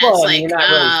do. And it's like,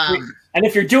 really and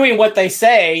if you're doing what they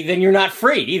say, then you're not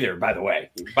free either, by the way.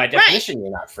 By definition,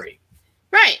 You're not free.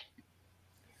 Right.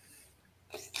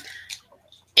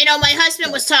 You know, my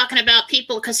husband was talking about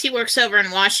people because he works over in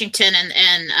Washington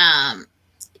and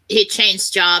he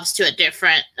changed jobs to a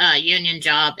different union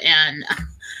job. And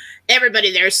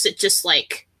everybody there's just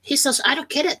like, he says, I don't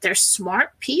get it. They're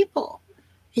smart people.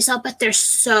 He said, but they're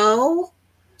so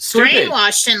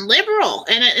brainwashed and liberal.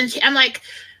 And I'm like,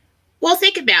 well,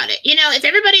 think about it. You know, if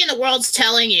everybody in the world's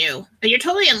telling you, you're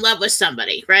totally in love with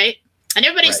somebody, right? And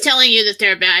everybody's telling you that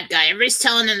they're a bad guy. Everybody's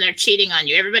telling them they're cheating on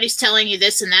you. Everybody's telling you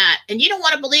this and that. And you don't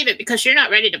want to believe it because you're not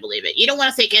ready to believe it. You don't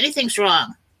want to think anything's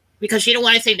wrong because you don't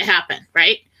want anything to happen,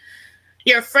 right?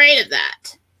 You're afraid of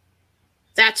that.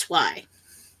 That's why.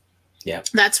 Yeah.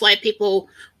 That's why people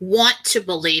want to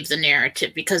believe the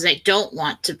narrative because they don't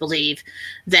want to believe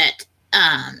that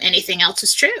anything else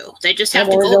is true. They just have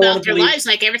to go about their lives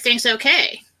like everything's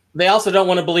okay. They also don't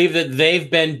want to believe that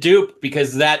they've been duped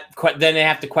because then they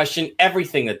have to question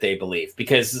everything that they believe.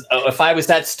 Because if I was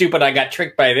that stupid, I got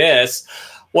tricked by this.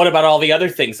 What about all the other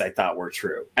things I thought were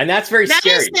true? And that's very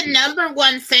scary. That is the number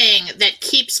one thing that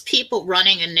keeps people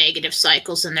running in negative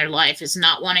cycles in their life is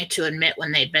not wanting to admit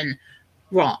when they've been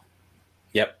wrong.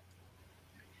 Yep.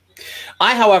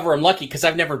 I, however, am lucky because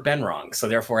I've never been wrong. So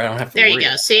therefore, I don't have to worry. There you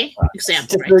go. See?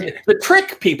 Example right there. The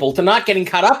trick people to not getting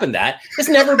caught up in that is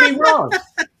never be wrong.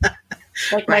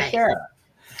 Like my Sarah.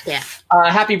 Yeah.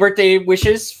 Happy birthday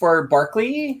wishes for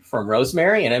Barkley from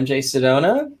Rosemary and MJ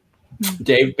Sedona.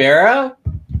 Dave Barra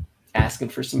asking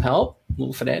for some help, a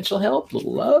little financial help, a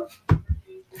little love.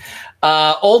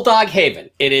 Old Dog Haven.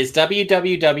 It is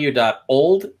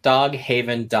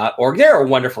www.olddoghaven.org. They're a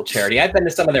wonderful charity. I've been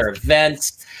to some of their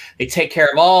events. They take care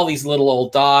of all these little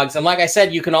old dogs. And like I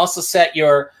said, you can also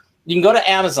you can go to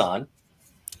Amazon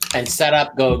and set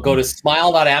up, go to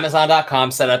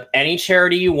smile.amazon.com, set up any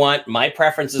charity you want. My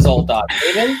preference is Old Dog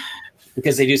Haven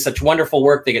because they do such wonderful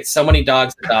work. They get so many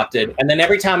dogs adopted. And then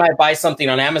every time I buy something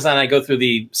on Amazon, I go through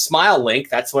the Smile link.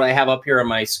 That's what I have up here on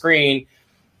my screen.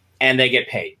 And they get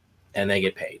paid. And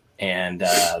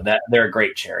that they're a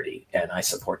great charity, and I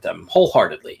support them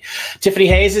wholeheartedly. Tiffany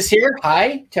Hayes is here.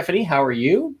 Hi, Tiffany. How are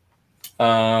you?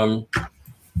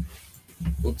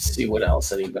 Let's see what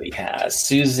else anybody has.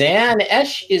 Suzanne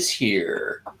Esch is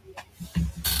here.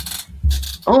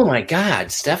 Oh my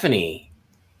God, Stephanie!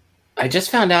 I just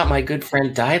found out my good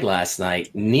friend died last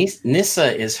night.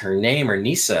 Nissa is her name, or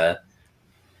Nisa.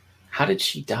 How did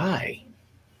she die?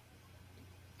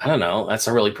 I don't know. That's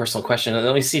a really personal question.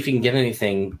 Let me see if you can get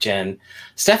anything, Jen.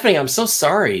 Stephanie, I'm so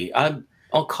sorry.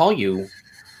 I'll call you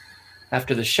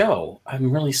after the show.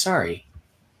 I'm really sorry.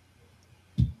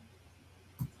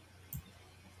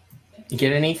 You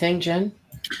get anything, Jen?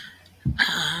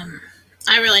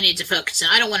 I really need to focus.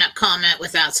 I don't want to comment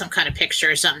without some kind of picture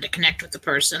or something to connect with the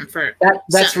person.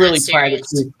 That's really private.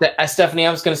 Stephanie,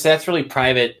 I was going to say that's really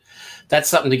private. That's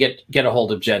something to get a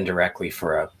hold of Jen directly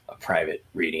for a private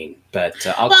reading, but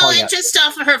I'll call you. Just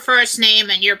off of her first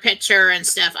name and your picture and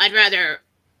stuff, I'd rather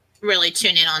really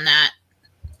tune in on that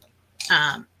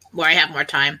where I have more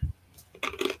time.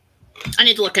 I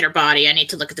need to look at her body. I need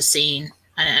to look at the scene.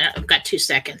 I've got 2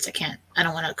 seconds. I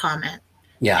don't want to comment.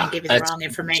 Yeah, and give you the wrong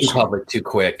information. Too public, too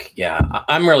quick. Yeah,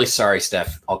 I'm really sorry,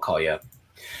 Steph. I'll call you.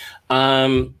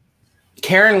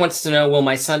 Karen wants to know, will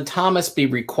my son Thomas be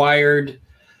required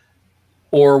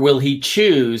or will he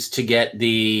choose to get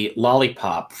the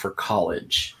lollipop for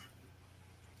college?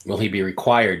 Will he be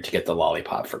required to get the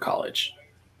lollipop for college?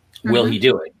 Mm-hmm. Will he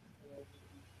do it?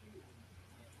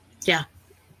 Yeah.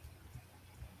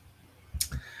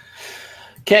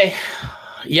 Okay.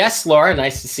 Yes, Laura,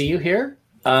 nice to see you here.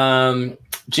 GMSFLD.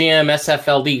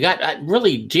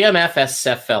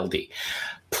 GMFSFLD.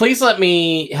 Please help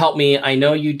me. I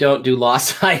know you don't do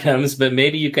lost items, but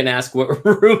maybe you can ask what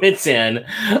room it's in.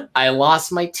 I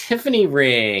lost my Tiffany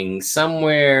ring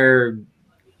somewhere.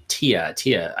 Tia,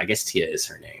 I guess Tia is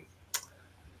her name.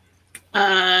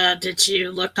 Did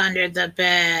you look under the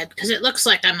bed? Because it looks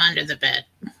like I'm under the bed.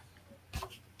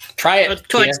 Try it.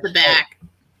 Towards the back.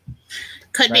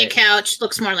 Could be a couch.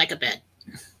 Looks more like a bed.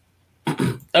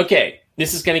 Okay,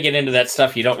 this is going to get into that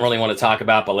stuff you don't really want to talk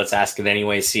about, but let's ask it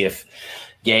anyway. See if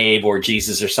Gabe or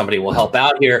Jesus or somebody will help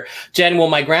out here. Jen, will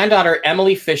my granddaughter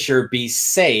Emily Fisher be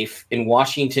safe in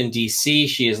Washington, D.C.?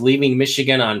 She is leaving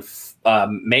Michigan on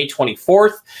May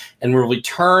 24th and will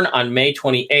return on May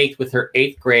 28th with her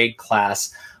 8th grade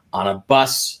class on a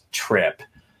bus trip.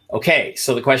 Okay,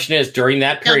 so the question is, during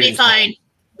that period, She'll be fine.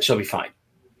 She'll be fine.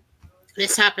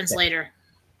 This happens later.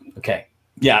 Okay.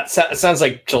 Yeah, it sounds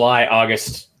like July,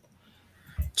 August,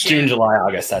 June, July,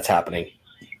 August. That's happening.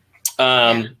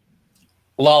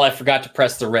 Lol, I forgot to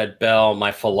press the red bell.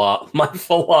 My fala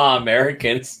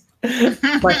Americans.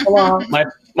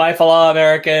 my fala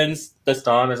Americans. The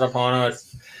storm is upon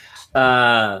us.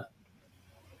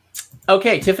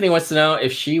 Okay, Tiffany wants to know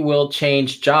if she will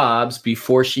change jobs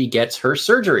before she gets her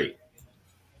surgery.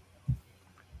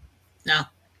 No.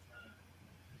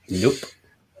 Nope.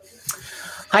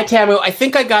 Hi, Tamu. I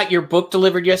think I got your book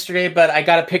delivered yesterday, but I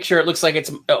got a picture. It looks like it's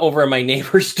over in my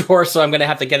neighbor's store, so I'm going to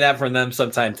have to get that from them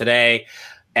sometime today,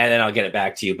 and then I'll get it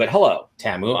back to you. But hello,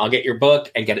 Tamu. I'll get your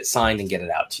book and get it signed and get it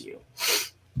out to you.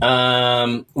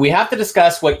 We have to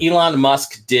discuss what Elon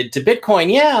Musk did to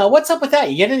Bitcoin. Yeah, what's up with that?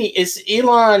 You get any? Is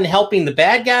Elon helping the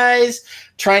bad guys,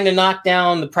 trying to knock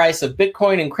down the price of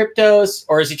Bitcoin and cryptos,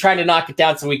 or is he trying to knock it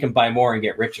down so we can buy more and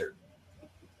get richer?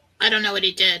 I don't know what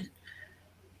he did.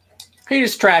 He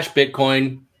just trashed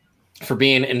Bitcoin for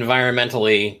being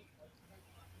environmentally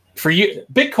for you.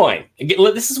 Bitcoin.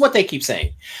 This is what they keep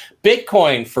saying.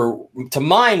 Bitcoin to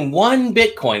mine one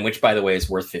Bitcoin, which by the way is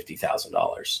worth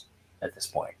 $50,000 at this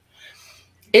point.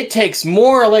 It takes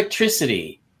more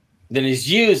electricity than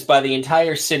is used by the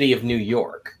entire city of New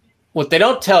York. What they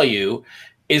don't tell you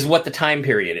is what the time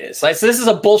period is. So this is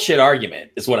a bullshit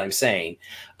argument, is what I'm saying.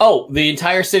 Oh, the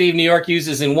entire city of New York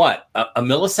uses in what? A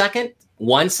millisecond?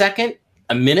 1 second?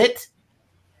 A minute?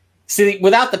 See,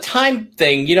 without the time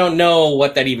thing, you don't know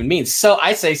what that even means. So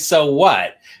I say, so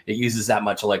what? It uses that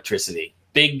much electricity.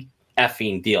 Big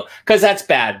effing deal. Because that's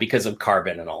bad because of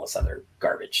carbon and all this other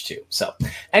garbage too. So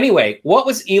anyway, what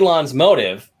was Elon's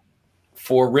motive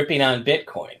for ripping on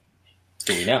Bitcoin?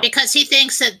 Do we know? Because he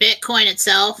thinks that Bitcoin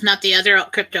itself, not the other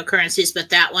cryptocurrencies, but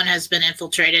that one has been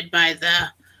infiltrated by the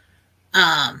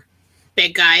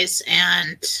big guys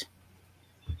and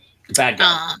bad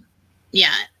guys.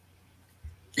 Yeah.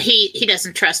 He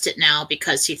doesn't trust it now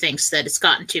because he thinks that it's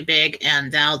gotten too big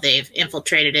and now they've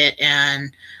infiltrated it.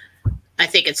 And I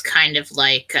think it's kind of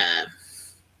like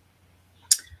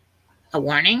a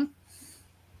warning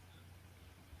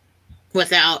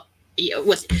with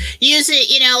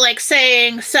using, like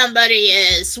saying somebody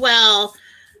is,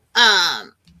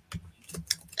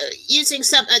 using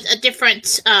a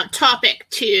different topic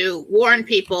to warn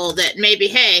people that maybe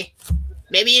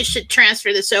you should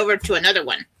transfer this over to another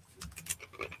one.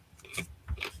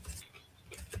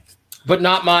 But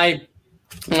not my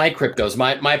cryptos.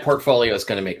 My portfolio is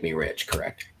going to make me rich,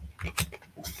 correct?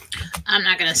 I'm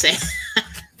not going to say.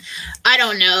 I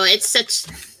don't know.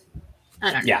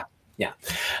 I don't know. Yeah.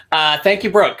 Thank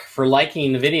you, Brooke, for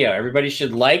liking the video. Everybody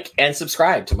should like and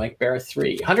subscribe to Mike Barrett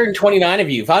 3. 129 of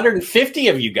you, 150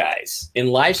 of you guys in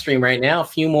live stream right now. A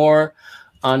few more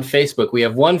on Facebook. We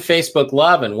have one Facebook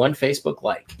love and one Facebook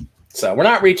like. So we're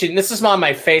not reaching. This is on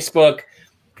my Facebook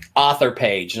author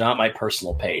page, not my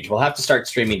personal page. We'll have to start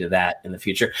streaming to that in the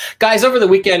future. Guys, over the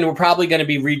weekend, we're probably going to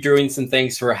be redoing some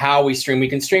things for how we stream. We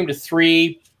can stream to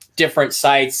 3 different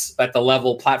sites at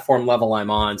the platform level I'm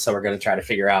on. So we're going to try to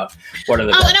figure out what are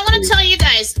the and I want to tell you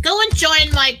guys, go and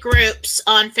join my groups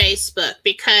on Facebook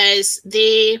because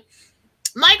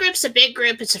my group's a big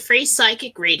group. It's a free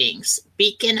psychic readings,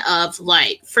 Beacon of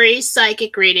Light. Free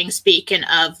psychic readings, Beacon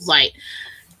of Light.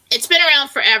 It's been around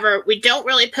forever. We don't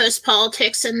really post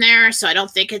politics in there, so I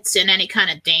don't think it's in any kind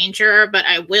of danger, but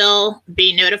I will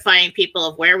be notifying people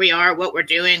of where we are, what we're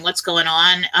doing, what's going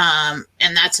on,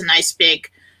 and that's a nice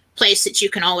big place that you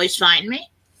can always find me.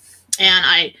 And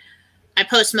I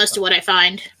post most of what I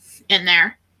find in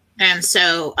there. And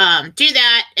so do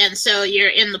that, and so you're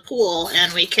in the pool,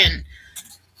 and we can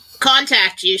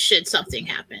contact you should something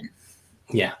happen.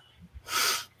 Yeah.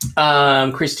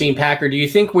 Christine Packer, do you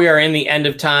think we are in the end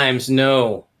of times?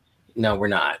 No, we're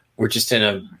not. We're just in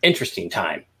an interesting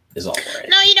time is all we're in.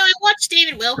 No, I watched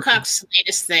David Wilcox's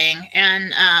latest thing,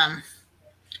 and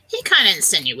he kind of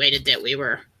insinuated that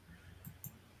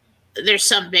there's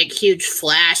some big, huge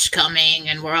flash coming,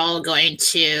 and we're all going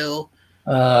to...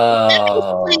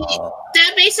 That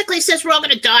basically says we're all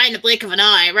going to die in the blink of an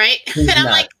eye, right? And I'm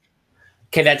like...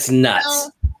 Okay, that's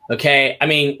nuts. Okay, I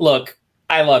mean, look,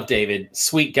 I love David.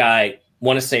 Sweet guy.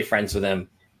 Want to stay friends with him.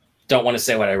 don't want to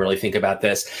say what I really think about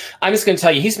this. I'm just going to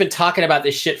tell you, he's been talking about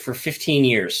this shit for 15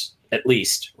 years at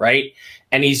least, right?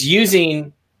 And he's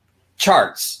using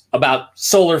charts about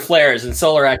solar flares and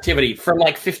solar activity from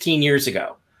like 15 years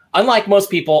ago. Unlike most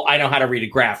people, I know how to read a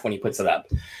graph when he puts it up.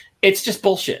 It's just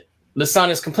bullshit. The sun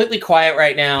is completely quiet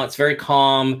right now. It's very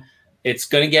calm. It's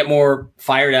going to get more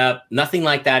fired up. Nothing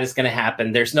like that is going to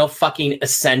happen. There's no fucking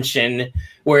ascension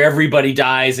where everybody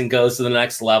dies and goes to the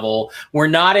next level. We're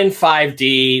not in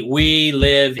 5D. We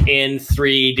live in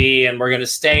 3D, and we're going to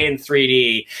stay in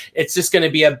 3D. It's just going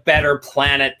to be a better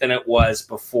planet than it was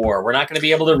before. We're not going to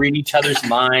be able to read each other's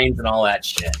minds and all that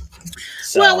shit.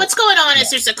 So, well, what's going on is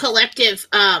there's a collective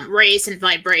raise in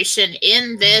vibration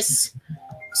in this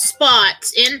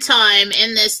spot, in time,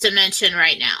 in this dimension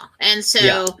right now. And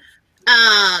so...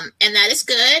 and that is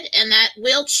good, and that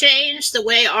will change the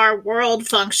way our world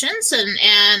functions,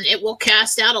 and it will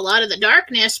cast out a lot of the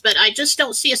darkness, but I just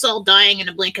don't see us all dying in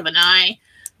a blink of an eye.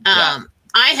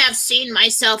 I have seen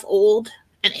myself old,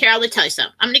 and here, I'll tell you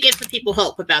something. I'm going to give the people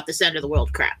hope about this end of the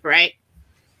world crap, right?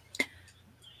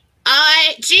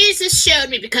 Jesus showed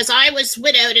me, because I was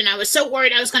widowed, and I was so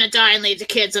worried I was going to die and leave the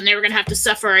kids, and they were going to have to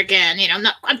suffer again. You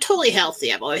know, I'm totally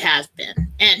healthy. I've always have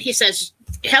been. And he says,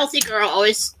 healthy girl,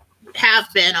 always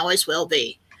have been, always will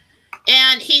be.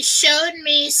 And he showed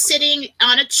me sitting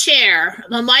on a chair.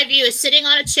 Well, my view is sitting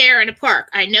on a chair in a park.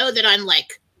 I know that I'm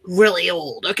like really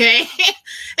old, okay?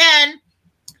 And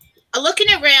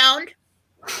looking around,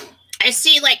 I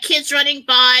see like kids running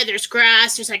by. There's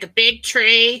grass. There's like a big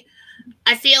tree.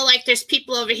 I feel like there's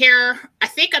people over here. I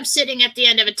think I'm sitting at the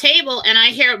end of a table, and I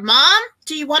hear, Mom,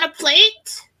 do you want a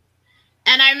plate?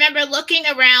 And I remember looking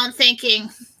around thinking,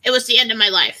 it was the end of my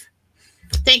life.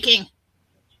 Thinking,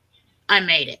 I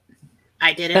made it.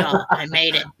 I did it all. I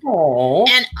made it. Aww.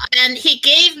 And he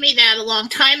gave me that a long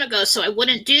time ago, so I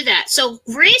wouldn't do that. So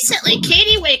recently,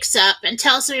 Katie wakes up and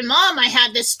tells me, Mom, I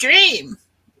had this dream.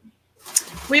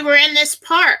 We were in this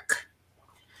park,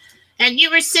 and you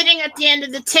were sitting at the end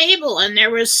of the table, and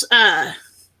there was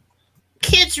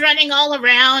kids running all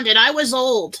around, and I was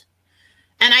old.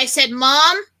 And I said,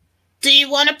 Mom, do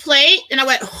you want a plate? And I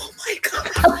went, oh, my God.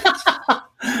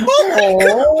 Oh my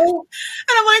God.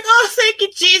 And I'm like, oh, thank you,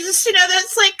 Jesus. You know,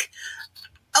 that's like,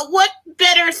 what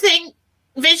better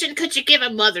vision could you give a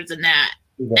mother than that?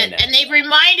 And they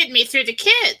reminded me through the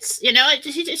kids, you know, it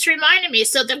just reminded me.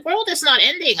 So the world is not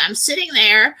ending. I'm sitting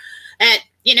there at,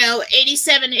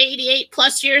 87, 88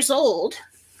 plus years old.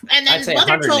 And then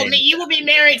mother told me, you will be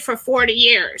married for 40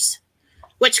 years,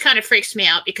 which kind of freaks me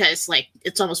out because, like,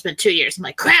 it's almost been 2 years. I'm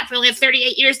like, crap, I only have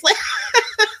 38 years left.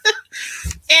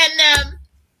 And,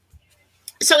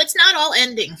 so it's not all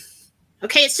ending.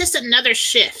 Okay, it's just another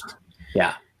shift.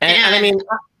 Yeah. And I mean,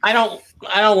 I don't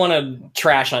want to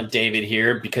trash on David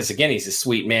here because, again, he's a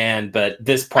sweet man, but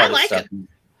this part of stuff,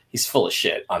 he's full of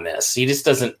shit on this. He just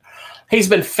doesn't, he's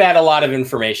been fed a lot of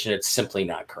information that's simply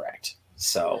not correct.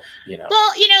 So,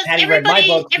 Well,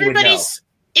 everybody's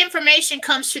information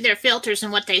comes through their filters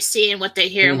and what they see and what they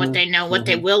hear and what they know, what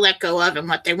they will let go of and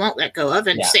what they won't let go of.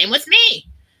 And same with me.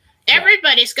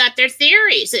 Everybody's got their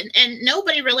theories, and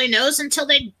nobody really knows until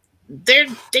they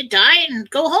die and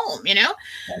go home, That's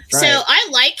right. So I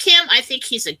like him. I think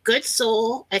he's a good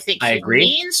soul. I think he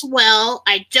means well.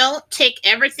 I don't take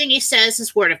everything he says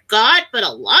as word of God, but a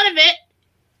lot of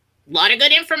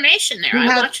good information there. I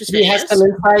watch his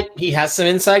videos. He has some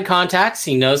inside contacts.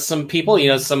 He knows some people. He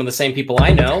knows some of the same people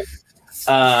I know.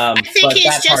 I think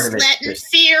he's just letting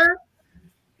fear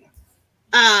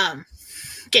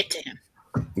get to him.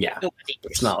 Yeah,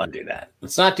 let's not do that.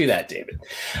 Let's not do that, David.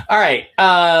 All right.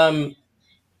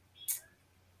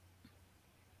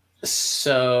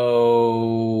 So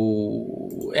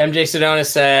MJ Sedona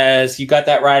says, you got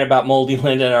that right about Moldy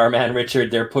Linda and our man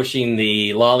Richard. They're pushing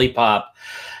the lollipop.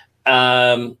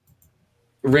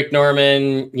 Rick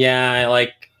Norman, yeah, I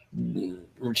like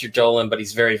Richard Dolan, but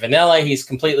he's very vanilla. He's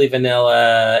completely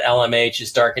vanilla. LMH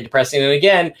is dark and depressing. And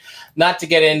again, not to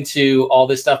get into all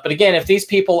this stuff, but again, if these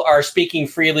people are speaking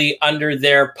freely under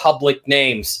their public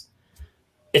names,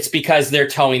 it's because they're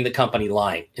towing the company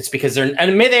line. It's because they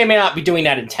may not be doing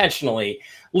that intentionally.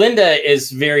 Linda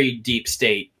is very deep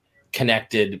state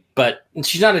connected, but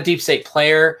she's not a deep state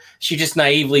player. She just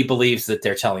naively believes that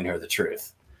they're telling her the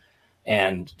truth.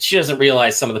 And she doesn't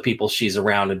realize some of the people she's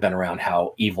around and been around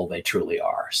how evil they truly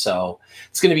are. So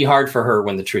it's going to be hard for her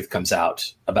when the truth comes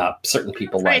out about certain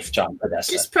people like John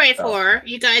Podesta. Just pray for her.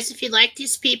 You guys, if you like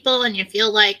these people and you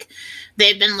feel like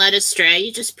they've been led astray,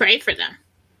 you just pray for them.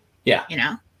 Yeah.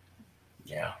 Yeah.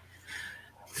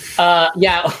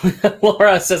 Yeah,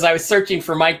 Laura says I was searching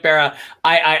for Mike Barra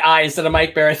I instead of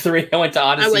Mike Barra 3. I went to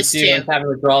Odyssey 2 and having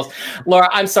withdrawals. Laura,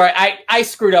 I'm sorry. I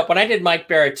screwed up when I did Mike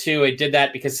Barra 2. I did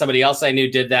that because somebody else I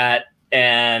knew did that,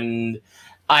 and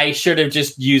I should have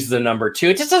just used the number 2.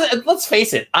 It just doesn't. Let's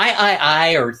face it.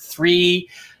 I or 3.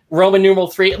 Roman numeral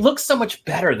 3. It looks so much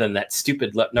better than that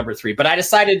stupid number 3. But I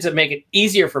decided to make it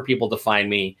easier for people to find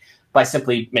me by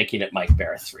simply making it Mike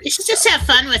Barra 3. You should just have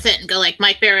fun with it and go like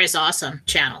Mike Barra is awesome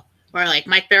channel, or like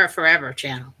Mike Barra forever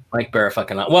channel. Mike Barra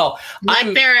fucking well,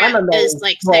 Mike Barra is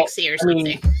like sexy or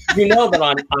something. I mean, you know that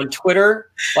on Twitter,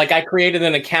 like I created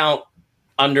an account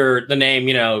under the name,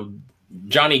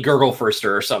 Johnny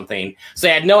Gurglefurster or something. So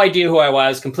I had no idea who I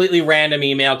was, completely random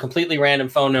email, completely random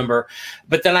phone number.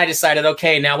 But then I decided,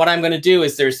 okay, now what I'm going to do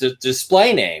is there's a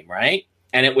display name, right?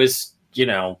 And it was,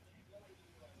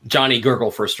 Johnny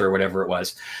Gurglefurster or whatever it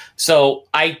was. So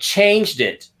I changed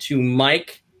it to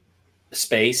Mike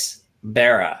space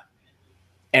Barra.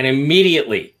 And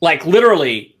immediately, like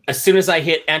literally, as soon as I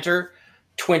hit enter,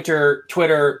 Twitter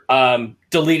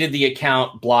deleted the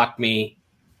account, blocked me,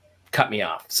 cut me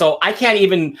off. So I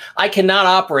cannot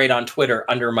operate on Twitter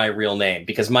under my real name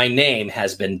because my name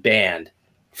has been banned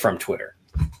from Twitter.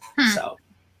 So,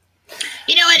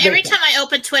 you know what? Every time I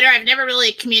open Twitter, I've never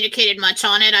really communicated much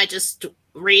on it. I just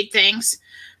read things.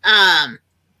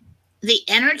 The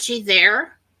energy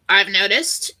there, I've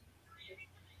noticed,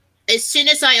 as soon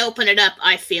as I open it up,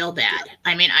 I feel bad.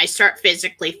 I mean, I start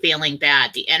physically feeling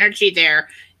bad. The energy there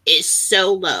is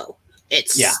so low.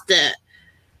 It's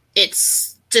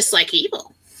just like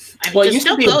evil. I mean, it used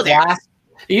to be a blast.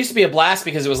 It used to be a blast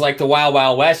because it was like the Wild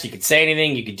Wild West. You could say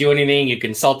anything, you could do anything, you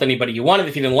could insult anybody you wanted.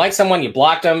 If you didn't like someone, you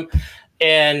blocked them.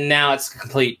 And now it's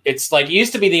complete. It's like it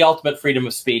used to be the ultimate freedom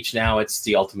of speech. Now it's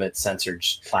the ultimate censored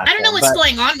platform. I don't know what's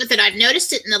going on with it. I've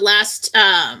noticed it in the last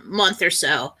month or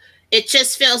so. It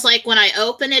just feels like when I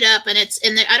open it up and it's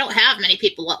in there, I don't have many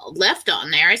people left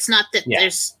on there. It's not that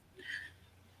they're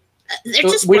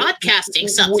just broadcasting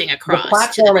something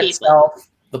across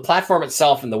the platform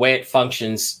itself and the way it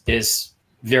functions is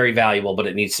very valuable, but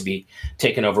it needs to be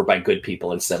taken over by good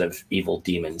people instead of evil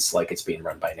demons like it's being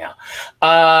run by now.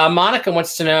 Monica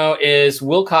wants to know, is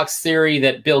Wilcox's theory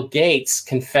that Bill Gates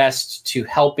confessed to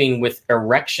helping with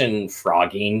erection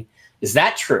frogging, is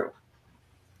that true?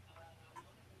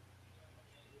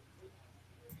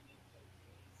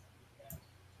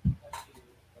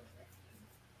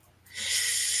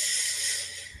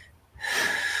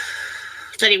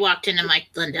 That he walked into Mike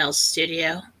Lindell's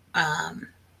studio.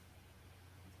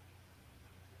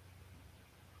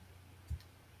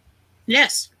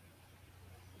 Yes.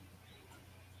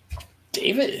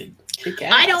 David,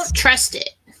 I don't trust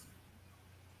it.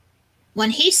 When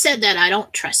he said that, I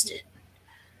don't trust it.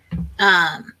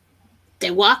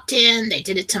 They walked in, they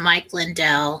did it to Mike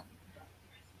Lindell.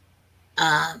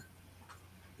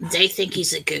 They think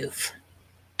he's a goof.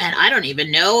 And I don't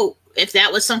even know if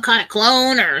that was some kind of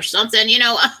clone or something, I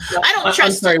don't trust.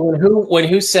 I'm sorry. When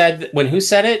who said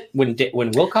it?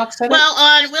 When Wilcox said it? Well,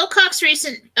 on Wilcox's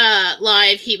recent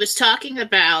live, he was talking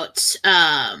about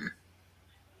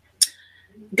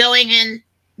going in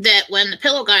that when the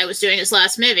Pillow Guy was doing his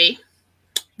last movie,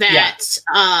 that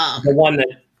the one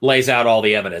that lays out all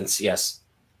the evidence. Yes,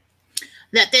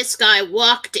 that this guy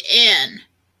walked in,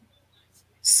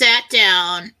 sat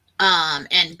down,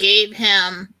 and gave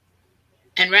him.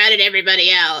 And ratted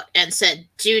everybody out and said,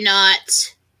 "Do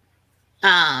not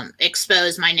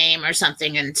expose my name or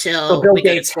something until." So Bill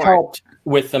Gates helped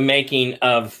with the making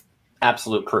of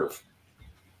Absolute Proof,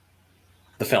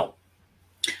 the film.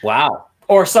 Wow,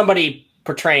 or somebody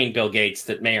portraying Bill Gates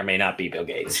that may or may not be Bill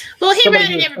Gates. Well, he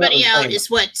ratted everybody out is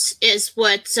what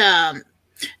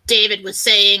David was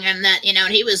saying, and that and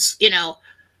he was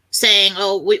saying,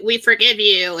 "Oh, we forgive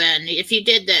you, and if you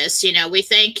did this, we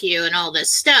thank you," and all this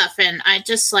stuff. And I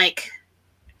just it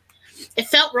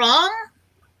felt wrong.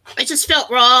 It just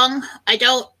felt wrong. I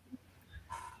don't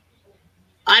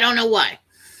know why.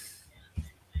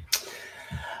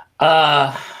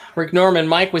 Rick Norman,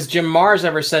 Mike, was Jim Mars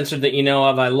ever censored that you know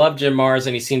of? I love Jim Mars,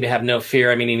 and he seemed to have no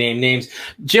fear. I mean, he named names.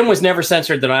 Jim was never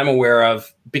censored that I'm aware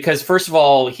of because, first of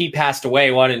all, he passed away,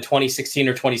 in 2016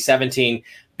 or 2017,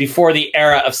 before the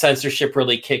era of censorship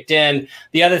really kicked in.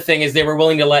 The other thing is they were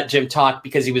willing to let Jim talk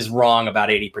because he was wrong about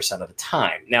 80% of the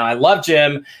time. Now, I love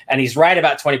Jim, and he's right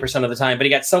about 20% of the time, but he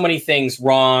got so many things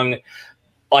wrong,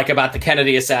 like about the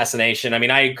Kennedy assassination. I mean,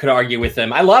 I could argue with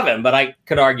him. I love him, but I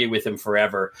could argue with him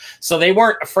forever. So they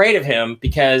weren't afraid of him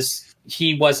because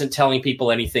he wasn't telling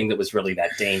people anything that was really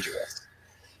that dangerous.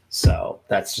 So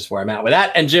that's just where I'm at with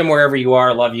that. And Jim, wherever you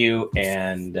are, love you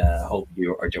and hope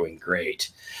you are doing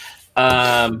great.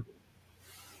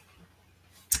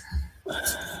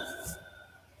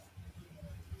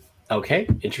 Okay,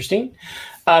 interesting.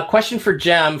 Question for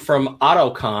Jem from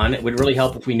AutoCon. It would really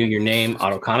help if we knew your name,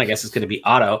 AutoCon. I guess it's going to be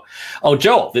Otto. Oh,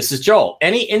 Joel. This is Joel.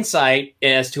 Any insight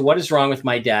as to what is wrong with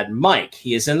my dad, Mike?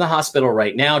 He is in the hospital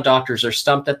right now. Doctors are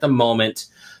stumped at the moment,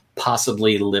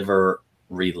 possibly liver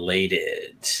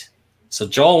related. So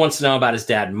Joel wants to know about his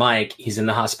dad, Mike. He's in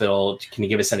the hospital. Can you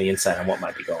give us any insight on what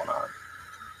might be going on?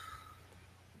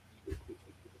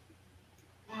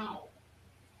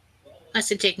 That's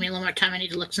going to take me a little more time. I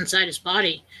need to look inside his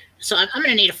body. So I'm going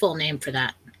to need a full name for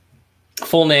that.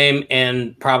 Full name,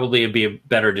 and probably it'd be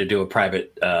better to do a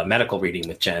private medical reading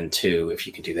with Jen, too, if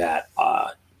you could do that,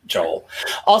 Joel.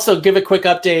 Also, give a quick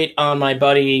update on my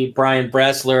buddy, Brian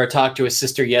Bressler. I talked to his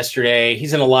sister yesterday.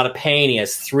 He's in a lot of pain. He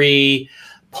has 3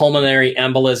 pulmonary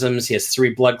embolisms. He has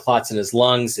 3 blood clots in his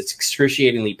lungs. It's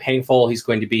excruciatingly painful. He's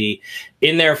going to be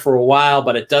in there for a while,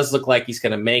 but it does look like he's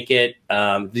going to make it.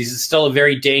 This is still a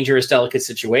very dangerous, delicate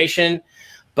situation,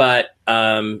 but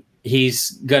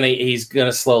he's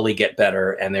gonna slowly get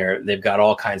better, and they've got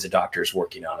all kinds of doctors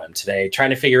working on him today,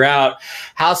 trying to figure out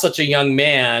how such a young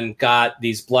man got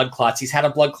these blood clots. He's had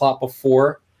a blood clot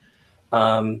before,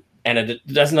 and it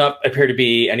does not appear to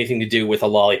be anything to do with a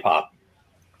lollipop,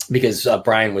 because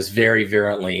Brian was very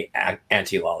virulently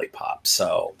anti-lollipop.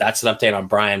 So that's an update on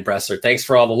Brian Bressler. Thanks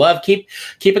for all the love. Keep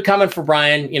it coming for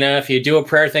Brian. You know, if you do a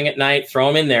prayer thing at night, throw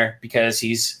him in there, because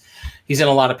he's in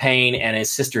a lot of pain, and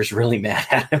his sister's really mad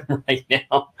at him right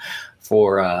now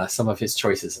for some of his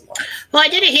choices in life. Well, I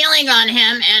did a healing on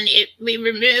him, and we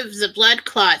removed the blood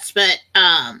clots, but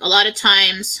a lot of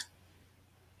times,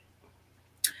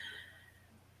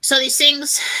 so these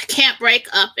things can't break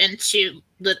up into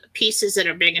the pieces that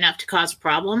are big enough to cause a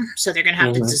problem, so they're going to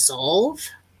have to dissolve.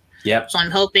 Yep. So I'm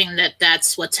hoping that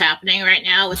that's what's happening right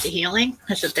now with the healing,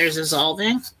 is that they're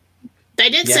dissolving. They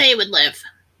did say it would live.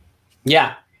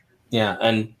 Yeah. Yeah,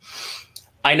 and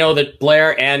I know that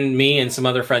Blair and me and some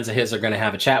other friends of his are going to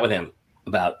have a chat with him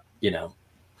about, you know,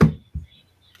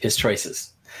 his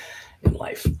choices in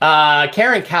life.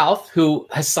 Karen Kauth, who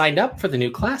has signed up for the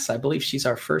new class, I believe she's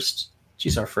our first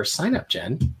sign up,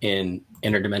 Jen, in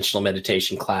interdimensional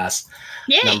meditation class.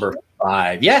 Yay. Number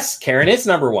 5. Yes, Karen is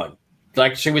number 1.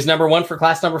 Like she was number 1 for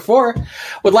class number 4.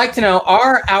 Would like to know,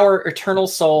 are our eternal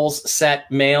souls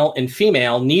set male and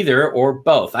female, neither or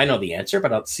both? I know the answer,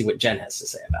 but I'll see what Jen has to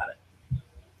say about it.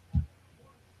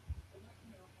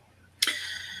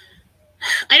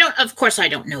 Of course, I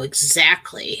don't know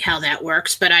exactly how that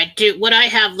works, but what I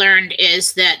have learned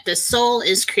is that the soul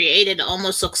is created,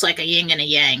 almost looks like a yin and a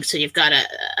yang. So you've got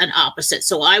an opposite.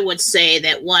 So I would say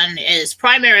that one is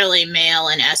primarily male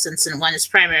in essence, and one is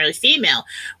primarily female.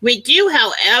 We do,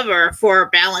 however, for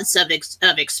balance of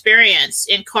experience,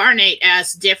 incarnate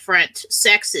as different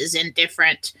sexes in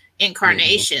different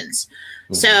incarnations.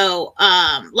 So,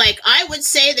 like, I would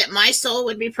say that my soul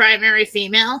would be primary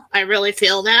female. I really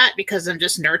feel that, because I'm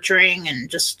just nurturing and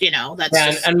just, you know, that's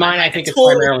just, and mine, I think, is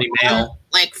primarily male,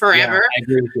 like forever. Yeah, I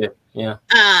agree with you.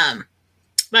 Yeah.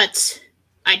 But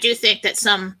I do think that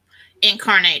some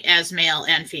incarnate as male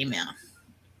and female,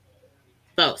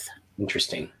 both.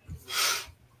 Interesting.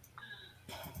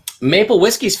 Maple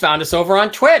Whiskey's found us over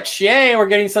on Twitch. Yay, we're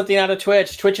getting something out of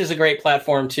Twitch. Twitch is a great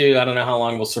platform, too. I don't know how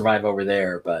long we'll survive over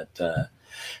there, but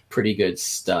pretty good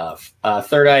stuff.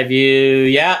 Third Eye View,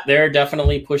 yeah, they're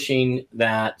definitely pushing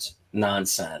that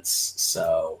nonsense.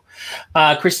 So,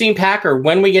 Christine Packer,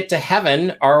 when we get to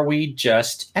heaven, are we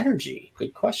just energy?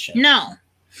 Good question. No.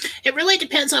 It really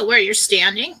depends on where you're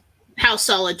standing, how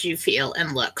solid you feel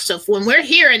and look. So when we're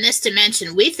here in this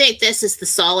dimension, we think this is the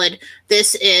solid,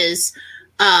 this is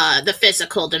the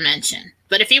physical dimension.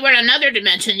 But if you were in another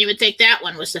dimension, you would think that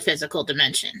one was the physical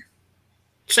dimension.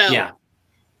 So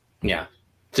yeah,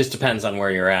 just depends on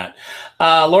where you're at.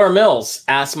 Laura Mills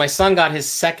asks, my son got his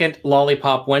second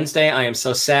lollipop Wednesday. I am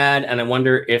so sad, and I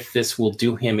wonder if this will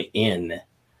do him in.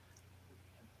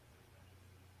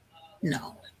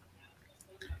 No.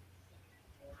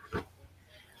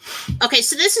 Okay,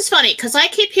 so this is funny, because I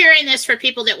keep hearing this for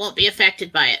people that won't be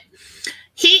affected by it.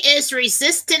 He is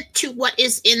resistant to what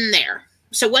is in there.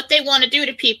 So what they want to do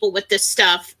to people with this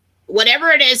stuff, whatever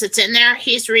it is that's in there,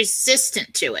 he's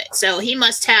resistant to it. So he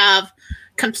must have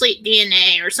complete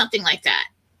DNA or something like that.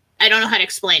 I don't know how to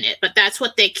explain it, but that's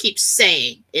what they keep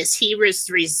saying, is he was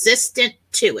resistant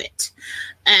to it.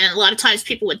 And a lot of times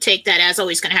people would take that as, oh,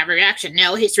 he's going to have a reaction.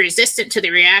 No, he's resistant to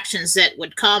the reactions that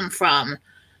would come from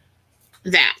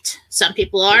that. Some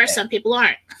people are, some people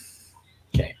aren't.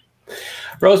 Okay.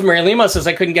 Rosemary Lima says,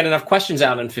 I couldn't get enough questions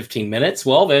out in 15 minutes.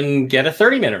 Well, then get a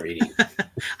 30-minute reading.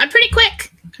 I'm pretty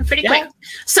quick. pretty Yeah. quick.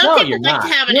 Some No, people you're like not.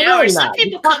 to have an You're hour. really Some not. You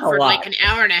people talk come a for lot. like an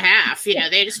hour and a half. You know,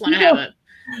 they just want to You have go- a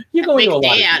You go make into a a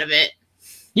lot day of out of it.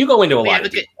 You go into a We lot have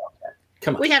of a good, detail.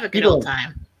 Come on. we have a good You go- old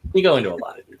time. You go into a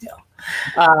lot of detail.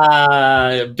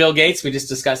 Bill Gates, we just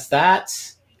discussed that.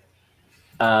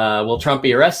 Will Trump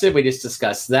be arrested? We just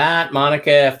discussed that.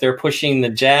 Monica, if they're pushing the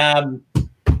jab,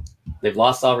 they've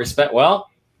lost all respect. Well,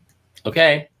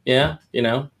 okay. Yeah, you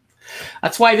know.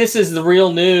 That's why this is the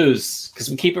real news, because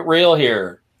we keep it real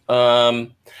here.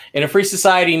 In a free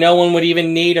society, no one would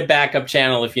even need a backup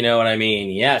channel, if you know what I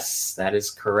mean. Yes, that is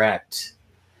correct.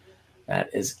 That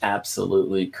is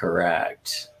absolutely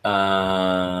correct.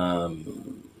 Oh,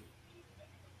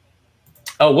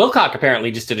 Wilcock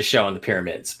apparently just did a show on the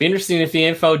pyramids. Be interesting if the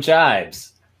info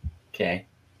jibes. Okay.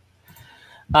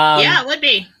 Yeah, it would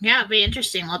be. Yeah, it'd be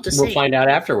interesting. We'll have to see. We'll find out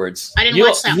afterwards. I didn't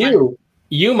watch that one.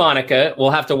 You, Monica,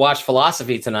 will have to watch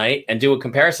Philosophy tonight and do a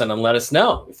comparison and let us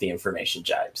know if the information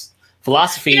jibes.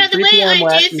 Philosophy. You know, the 3 way p.m. I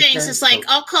West do things Eastern. is like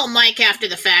I'll call Mike after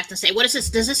the fact and say, "What is this?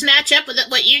 Does this match up with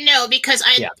what you know?" Because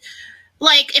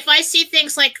like if I see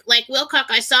things like Wilcock,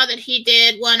 I saw that he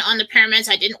did one on the pyramids.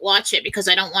 I didn't watch it because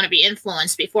I don't want to be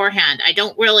influenced beforehand. I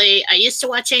used to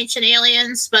watch Ancient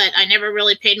Aliens, but I never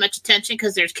really paid much attention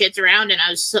because there's kids around and I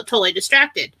was totally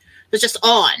distracted. It was just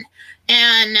on.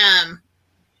 And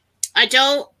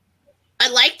I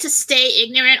like to stay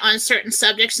ignorant on certain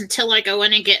subjects until I go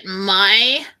in and get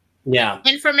my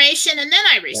information, and then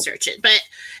I research it.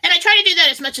 And I try to do that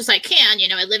as much as I can. You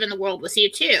know, I live in the world with you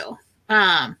too.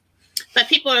 But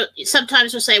people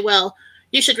sometimes will say, well,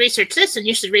 you should research this and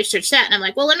you should research that. And I'm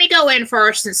like, well, let me go in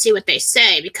first and see what they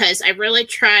say, because I really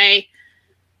try,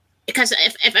 because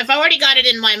if I've already got it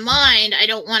in my mind, I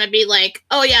don't want to be like,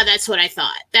 oh yeah, that's what I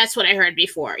thought. That's what I heard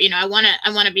before. You know, I want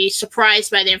to be surprised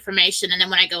by the information. And then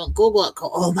when I go and Google it,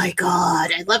 go, oh my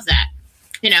God, I love that.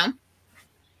 You know?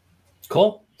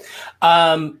 Cool.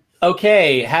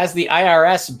 Okay. Has the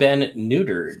IRS been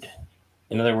neutered?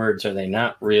 In other words, are they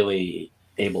not really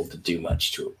able to do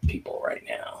much to people right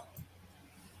now,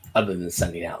 other than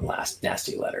sending out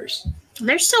nasty letters?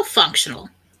 They're still functional.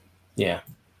 Yeah.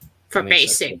 For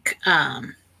basic,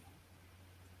 they're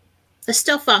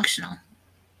still functional.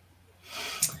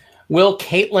 Will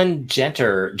Caitlyn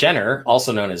Jenner,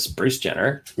 also known as Bruce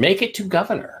Jenner, make it to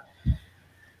governor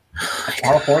of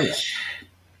California?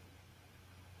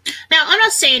 Now, I'm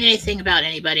not saying anything about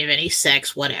anybody of any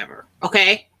sex, whatever.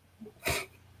 Okay.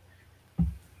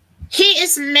 He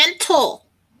is mental.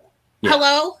 Yeah.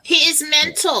 Hello? He is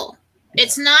mental. Yeah.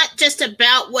 It's not just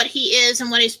about what he is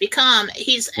and what he's become.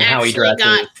 He's actually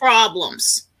got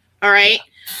problems. All right?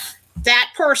 Yeah.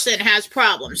 That person has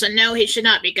problems. And no, he should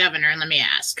not be governor. And let me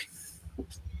ask.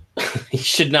 He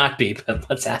should not be, but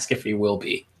let's ask if he will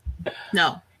be.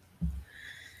 No.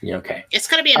 Yeah, okay. It's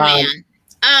going to be a man.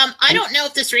 I don't know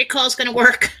if this recall is going to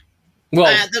work.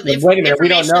 Well, wait a minute. We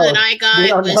don't know. That I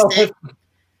got was that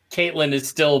Caitlyn is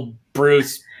still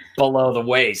Bruce below the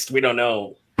waist. We don't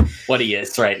know what he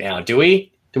is right now. Do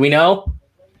we? Do we know?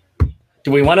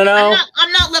 Do we want to know?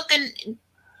 I'm not looking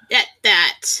at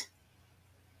that.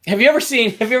 Have you ever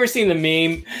seen the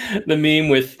meme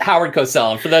with Howard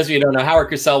Cosell? And for those of you who don't know, Howard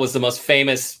Cosell was the most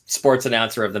famous sports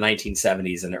announcer of the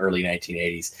 1970s and early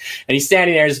 1980s. And he's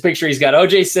standing there in his picture. He's got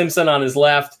O.J. Simpson on his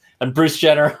left and Bruce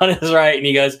Jenner on his right. And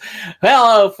he goes,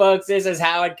 "Hello, folks. This is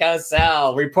Howard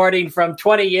Cosell reporting from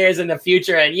 20 years in the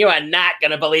future. And you are not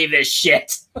going to believe this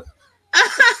shit."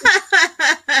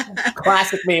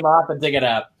 Classic meme. I'll have to dig it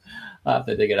up.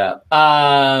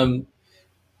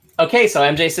 Okay, so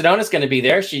MJ Sedona's going to be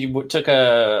there. She took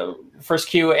a first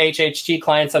QHHT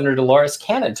clients under Dolores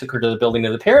Cannon, took her to the building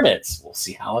of the pyramids. We'll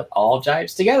see how it all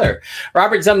jives together.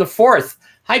 Robert Zem IV.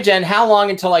 Hi, Jen. How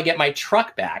long until I get my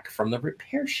truck back from the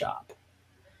repair shop?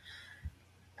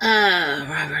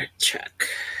 Robert truck.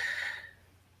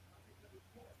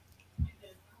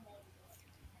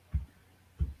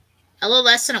 A little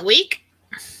less than a week.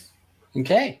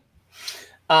 Okay.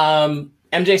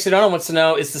 MJ Sedona wants to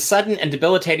know, is the sudden and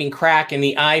debilitating crack in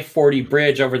the I-40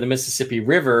 bridge over the Mississippi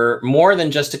River more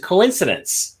than just a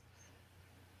coincidence?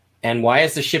 And why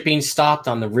is the shipping stopped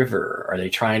on the river? Are they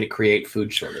trying to create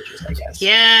food shortages, I guess?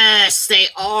 Yes, they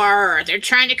are. They're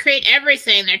trying to create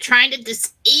everything. They're trying to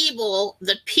disable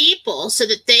the people so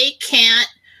that they can't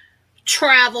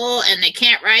travel and they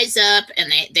can't rise up,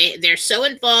 and they're so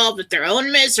involved with their own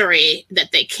misery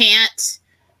that they can't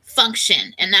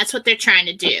function. And that's what they're trying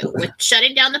to do with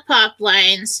shutting down the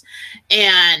pipelines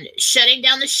and shutting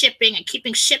down the shipping and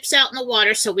keeping ships out in the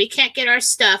water so we can't get our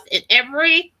stuff. At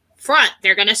every front,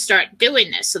 they're going to start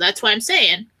doing this. So that's why I'm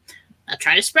saying, I'm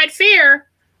trying to spread fear.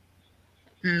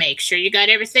 Make sure you got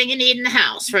everything you need in the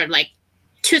house for like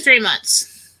 2-3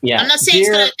 months. Yeah. I'm not saying it's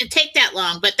going to take that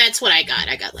long, but that's what I got.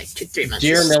 I got like 2-3 months.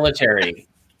 Dear military,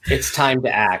 it's time to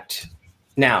act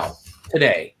now,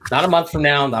 today, not a month from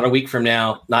now, not a week from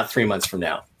now, not 3 months from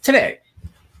now. Today,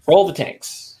 roll the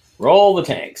tanks. Roll the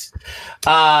tanks.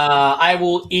 I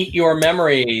will eat your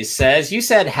memories. Says you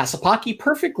said Hasapaki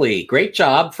perfectly. Great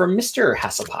job from Mr.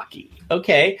 Hasapaki.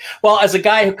 Okay. Well, as a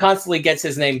guy who constantly gets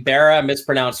his name Bara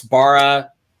mispronounced Bara,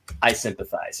 I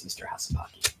sympathize, Mr.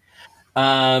 Hasapaki.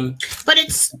 But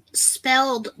it's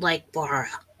spelled like Bara.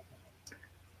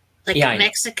 Like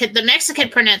the Mexican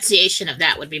pronunciation of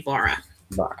that would be Bara.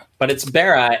 Bara. But it's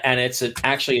Bara, and it's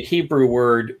actually a Hebrew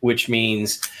word which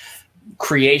means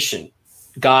creation,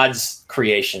 God's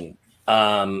creation.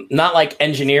 Not like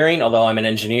engineering, although I'm an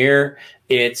engineer.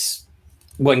 It's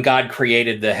when God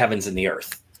created the heavens and the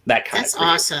earth. That's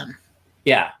awesome.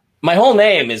 Yeah. My whole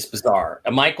name is bizarre.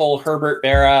 Michael Herbert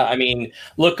Bara. I mean,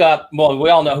 look up. Well, we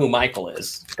all know who Michael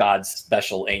is. God's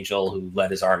special angel who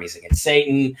led his armies against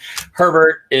Satan.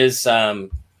 Herbert is an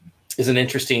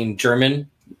interesting German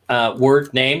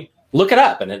word name. Look it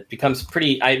up, and it becomes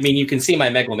pretty. I mean, you can see my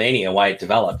megalomania, why it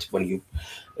developed when you.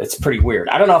 It's pretty weird.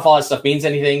 I don't know if all that stuff means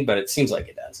anything, but it seems like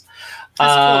it does.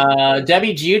 Cool.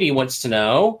 Debbie Judy wants to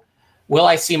know: will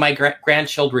I see my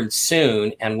grandchildren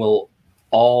soon, and will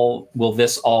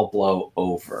this all blow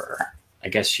over? I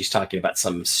guess she's talking about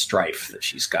some strife that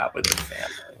she's got with her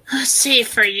family. Let's see,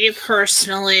 for you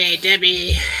personally,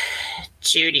 Debbie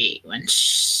Judy, when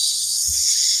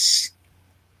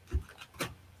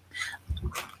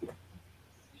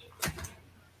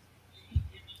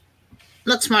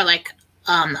looks more like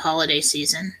the holiday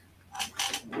season.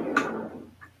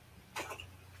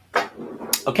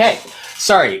 Okay,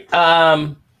 sorry.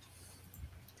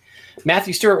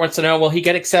 Matthew Stewart wants to know, will he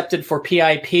get accepted for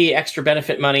PIP extra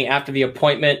benefit money after the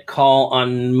appointment call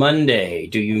on Monday?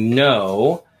 Do you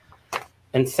know?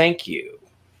 And thank you.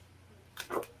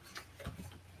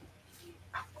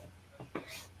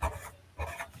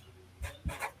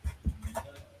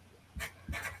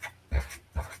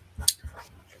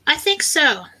 I think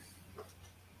so.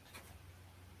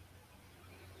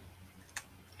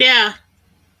 Yeah.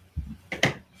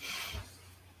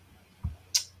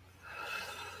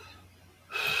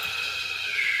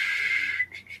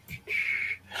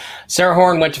 Sarah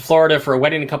Horn went to Florida for a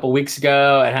wedding a couple weeks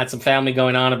ago and had some family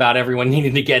going on about everyone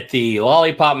needing to get the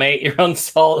lollipop. My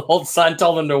 8-year-old son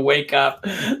told him to wake up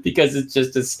because it's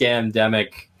just a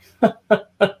scamdemic.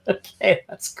 Okay,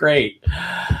 that's great.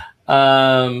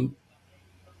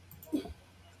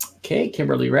 Okay,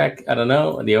 Kimberly Reck, I don't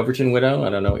know. The Overton widow, I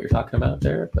don't know what you're talking about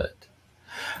there, but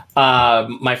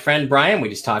my friend Brian, we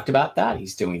just talked about that.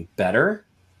 He's doing better.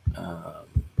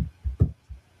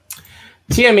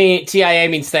 TIA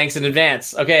means thanks in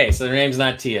advance. Okay, so their name's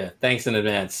not Tia. Thanks in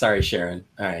advance. Sorry, Sharon.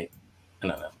 All right. I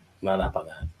don't know. I'm not up on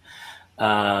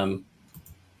that.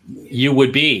 You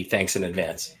would be thanks in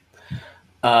advance.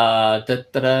 Caviar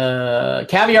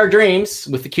Dreams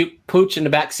with the cute pooch in the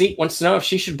back seat wants to know if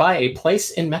she should buy a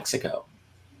place in Mexico.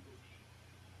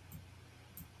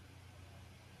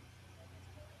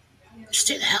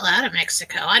 Stay the hell out of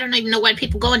Mexico. I don't even know why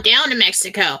people going down to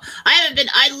Mexico.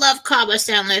 I love Cabo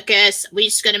San Lucas. We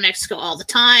used to go to Mexico all the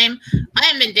time. I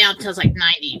haven't been down until like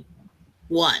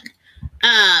 91.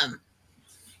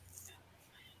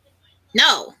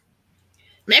 No.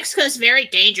 Mexico's a very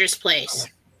dangerous place.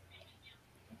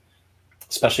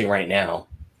 Especially right now.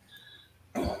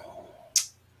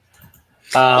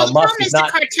 Well, the problem is the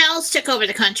cartels took over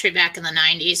the country back in the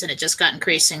 90s, and it just got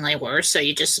increasingly worse. So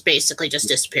you just basically just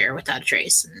disappear without a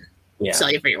trace and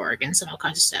sell you for your organs and all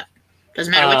kinds of stuff.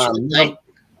 Doesn't matter what you look like.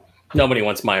 Nobody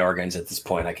wants my organs at this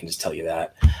point. I can just tell you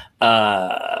that.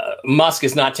 Musk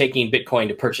is not taking Bitcoin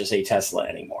to purchase a Tesla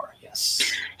anymore. Yes.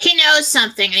 He knows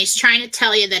something, and he's trying to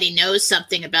tell you that he knows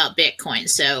something about Bitcoin.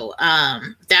 So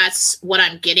that's what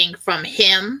I'm getting from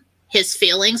him, his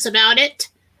feelings about it.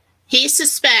 He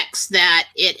suspects that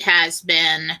it has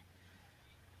been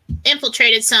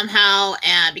infiltrated somehow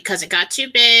because it got too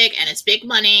big and it's big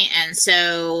money. And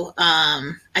so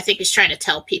I think he's trying to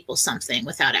tell people something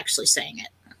without actually saying it.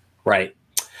 Right.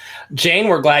 Jane,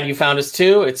 we're glad you found us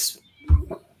too. It's,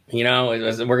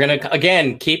 we're going to,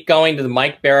 again, keep going to the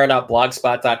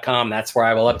MikeBara.blogspot.com. That's where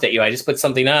I will update you. I just put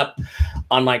something up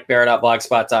on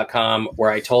MikeBara.blogspot.com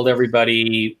where I told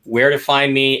everybody where to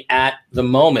find me at the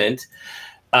moment.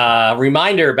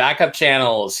 Reminder, backup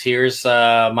channels. Here's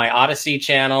my Odyssey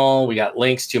channel. We got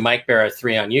links to Mike Bara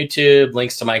 3 on YouTube,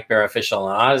 links to Mike Bara Official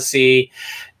on Odyssey.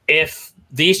 If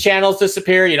these channels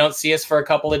disappear, you don't see us for a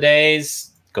couple of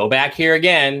days, go back here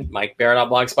again,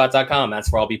 MikeBara.blogspot.com.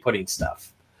 That's where I'll be putting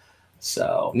stuff.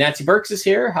 So Nancy Burks is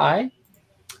here. Hi.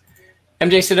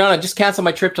 MJ Sedona, just canceled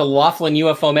my trip to Laughlin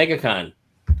UFO MegaCon.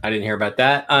 I didn't hear about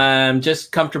that. I'm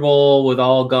just comfortable with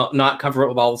not comfortable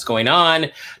with all that's going on.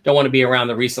 Don't want to be around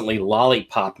the recently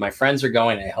lollipop. My friends are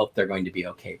going. I hope they're going to be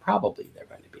okay. Probably they're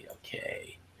going to be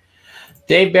okay.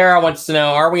 Dave Barra wants to know,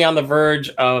 are we on the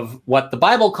verge of what the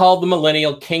Bible called the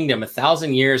millennial kingdom,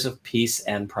 1,000 years of peace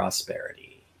and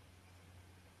prosperity?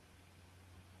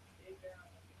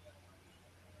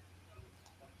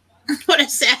 What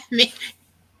does that mean?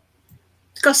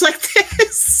 It goes like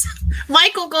this.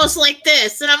 Michael goes like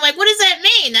this. And I'm like, what does that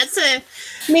mean?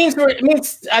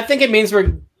 I think it means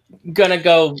we're gonna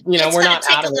go, we're not out of it. It's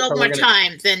gonna take a little more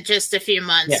time than just a few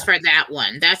months for that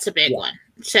one. That's a big one.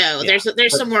 So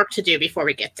there's some work to do before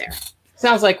we get there.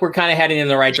 Sounds like we're kind of heading in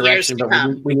the right direction, but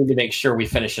we need to make sure we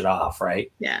finish it off,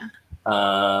 right? Yeah.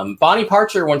 Bonnie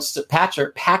Parcher wants to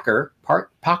Packer.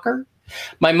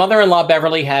 My mother-in-law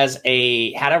Beverly had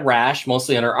a rash,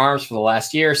 mostly on her arms for the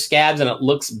last year, scabs, and it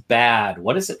looks bad.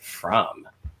 What is it from?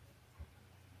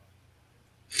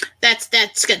 That's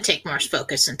going to take more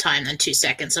focus and time than 2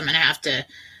 seconds. I'm going to have to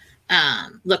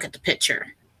look at the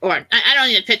picture. Or I don't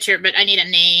need a picture, but I need a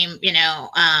name,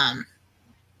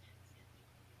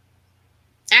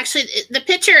 Actually, the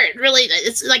picture really,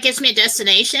 it's like gives me a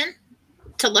destination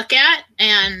to look at.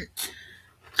 And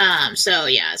so,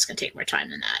 yeah, it's going to take more time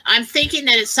than that. I'm thinking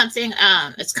that it's something,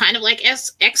 it's kind of like I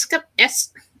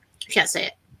can't say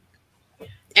it.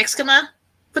 Eczema?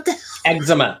 What the hell?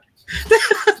 Eczema.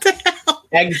 What the hell?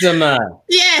 Eczema.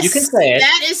 Yes. You can say it.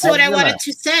 That is what I wanted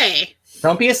to say.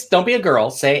 Don't be a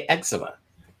girl. Say eczema.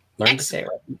 Learn to say it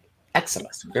right. Eczema.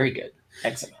 Very good.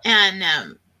 Eczema.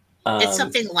 And it's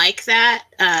something like that,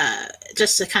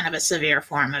 just a kind of a severe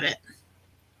form of it.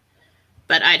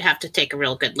 But I'd have to take a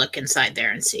real good look inside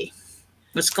there and see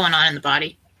what's going on in the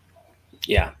body.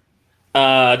 Yeah.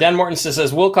 Dan Morton says,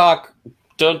 Wilcock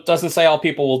doesn't say all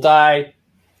people will die.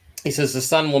 He says the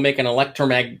sun will make an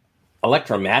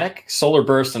electromagnetic solar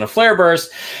burst and a flare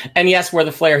burst. And yes, where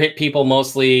the flare hit people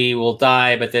mostly will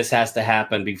die, but this has to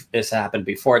happen. This happened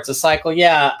before. It's a cycle.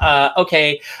 Yeah.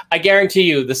 Okay. I guarantee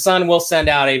you the sun will send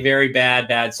out a very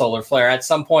bad solar flare at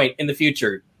some point in the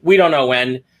future. We don't know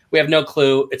when. We have no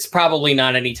clue. It's probably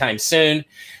not anytime soon.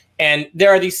 And there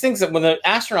are these things that when the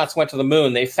astronauts went to the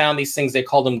moon, they found these things, they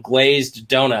called them glazed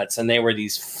donuts. And they were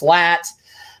these flat,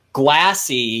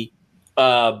 glassy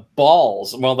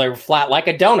balls. Well, they were flat like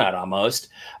a donut almost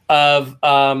of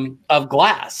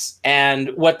glass. And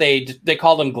what they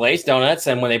called them glazed donuts.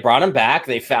 And when they brought them back,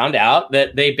 they found out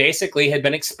that they basically had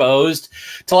been exposed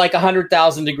to like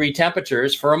 100,000 degree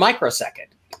temperatures for a microsecond,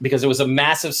 because it was a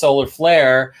massive solar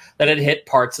flare that had hit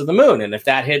parts of the moon. And if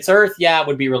that hits Earth, yeah, it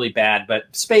would be really bad. But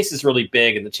space is really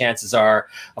big, and the chances are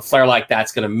a flare like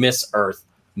that's going to miss Earth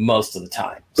most of the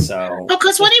time. So,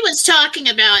 because what he was talking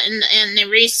about in the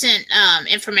recent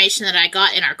information that I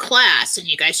got in our class, and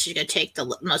you guys should go take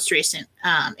the most recent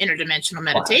interdimensional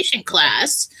meditation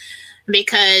class,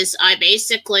 because I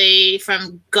basically,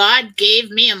 from God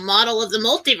gave me a model of the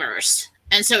multiverse.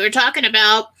 And so we're talking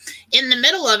about in the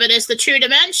middle of it is the true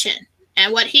dimension.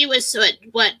 And what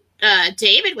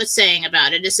David was saying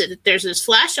about it is that there's this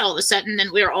flash all of a sudden,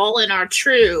 and we're all in our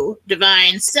true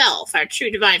divine self, our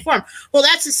true divine form. Well,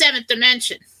 that's the seventh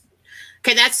dimension.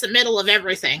 Okay, that's the middle of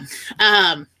everything.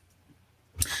 And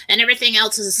everything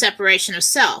else is a separation of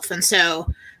self. And so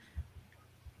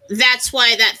that's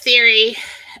why that theory,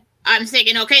 I'm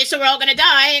thinking, okay, so we're all going to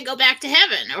die and go back to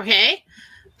heaven, okay?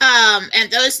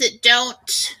 And those that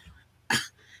don't,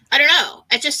 I don't know.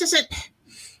 It just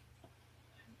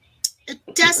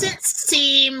doesn't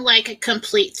seem like a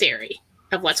complete theory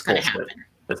of what's going to happen.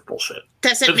 That's bullshit.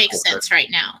 Doesn't make sense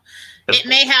right now. It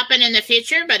may happen in the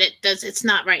future, but it's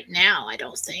not right now, I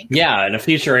don't think. Yeah, in the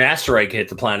future, an asteroid could hit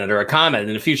the planet or a comet.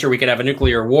 In the future, we could have a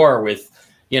nuclear war with,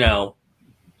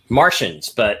 Martians,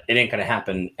 but it ain't going to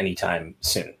happen anytime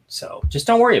soon. So just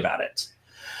don't worry about it.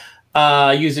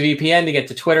 Use a VPN to get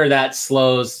to Twitter. That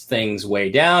slows things way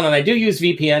down. And I do use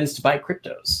VPNs to buy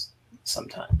cryptos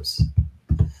sometimes.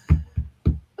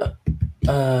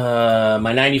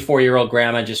 My 94-year-old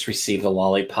grandma just received a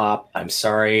lollipop. I'm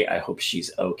sorry. I hope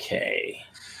she's okay.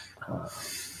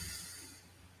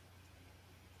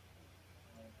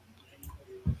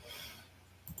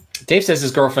 Dave says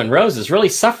his girlfriend Rose is really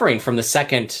suffering from the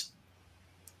second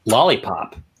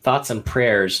lollipop. Thoughts and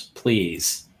prayers,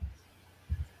 please.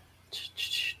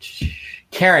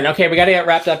 Karen, okay, we got to get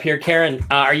wrapped up here. Karen,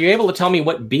 are you able to tell me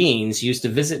what beings used to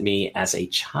visit me as a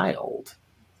child?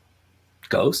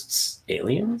 Ghosts?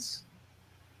 Aliens?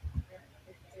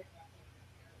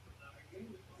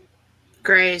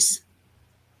 Grays.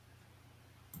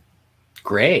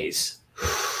 Grays?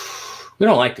 We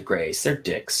don't like the Grays. They're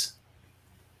dicks.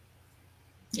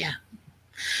 Yeah.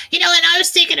 You know, and I was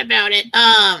thinking about it.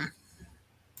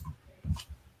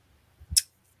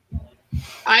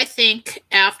 I think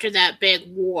after that big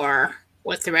war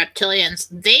with the reptilians,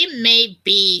 they may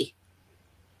be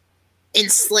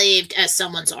enslaved as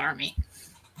someone's army.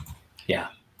 Yeah.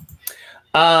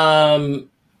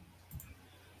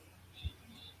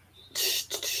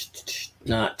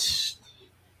 Not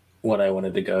what I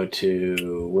wanted to go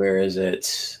to. Where is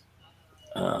it?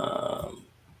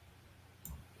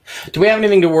 Do we have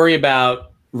anything to worry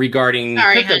about regarding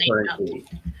cryptocurrency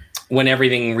when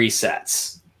everything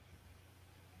resets?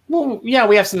 Well, yeah,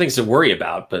 we have some things to worry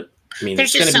about, but I mean,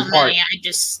 there's just so many.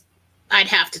 I'd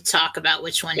have to talk about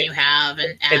which one you have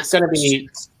and ask. It's going to be.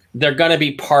 They're going to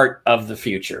be part of the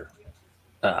future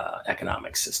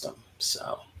economic system.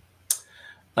 So,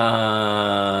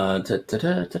 as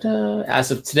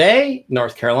of today,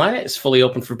 North Carolina is fully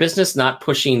open for business, not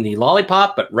pushing the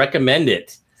lollipop, but recommend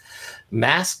it.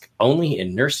 Mask only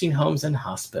in nursing homes and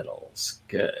hospitals.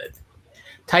 Good.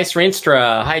 Tice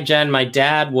Rinstra. Hi, Jen. My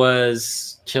dad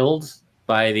was killed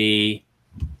by the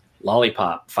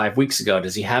lollipop 5 weeks ago.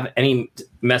 Does he have any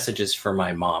messages for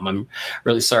my mom? I'm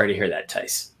really sorry to hear that,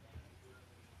 Tice.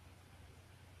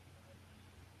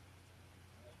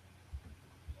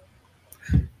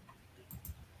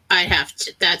 I'd have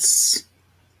to.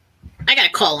 I got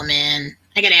to call him in.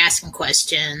 I got to ask him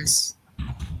questions.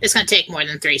 It's going to take more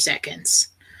than 3 seconds.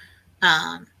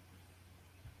 Tell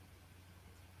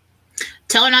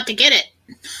her not to get it.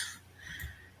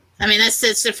 I mean, that's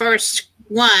the first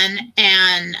one.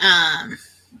 And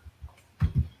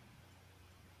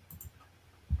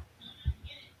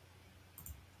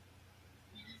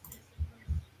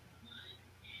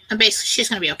basically, she's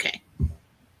going to be okay.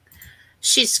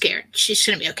 She's scared. She's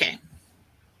going to be okay.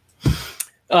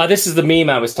 This is the meme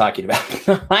I was talking about.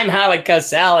 I'm Howard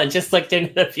Cosell and just looked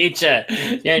into the future.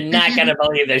 You're not going to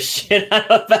believe the shit I'm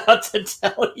about to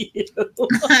tell you.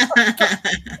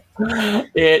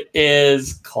 It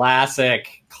is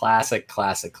classic.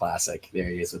 There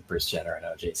he is with Bruce Jenner and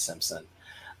O.J. Simpson.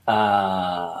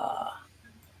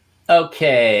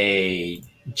 Okay.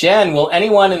 Jen, will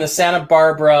anyone in the Santa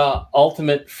Barbara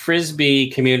Ultimate Frisbee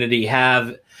community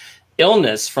have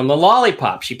illness from the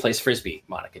lollipop? She plays Frisbee.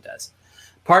 Monica does.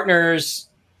 Partners,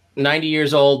 90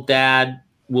 years old, dad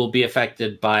will be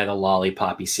affected by the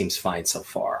lollipop. He seems fine so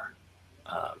far.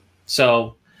 All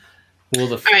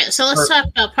right, so let's talk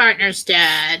about partner's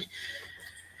dad.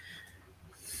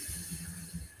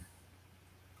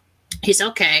 He's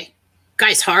okay.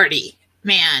 Guy's hardy.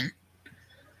 Man,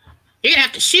 you're going to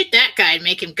have to shoot that guy and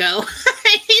make him go.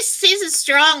 he's a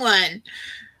strong one.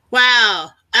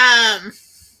 Wow.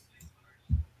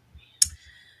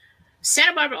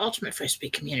 Santa Barbara Ultimate Frisbee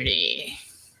community.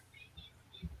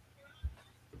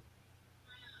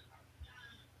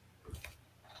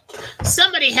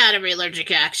 Somebody had a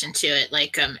allergic action to it,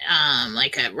 like a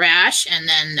rash, and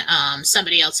then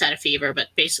somebody else had a fever. But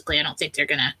basically, I don't think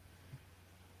anybody's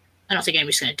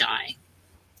gonna die.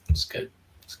 That's good.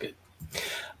 That's good.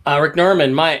 Rick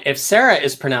Norman, if Sarah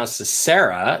is pronounced as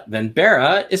Sarah, then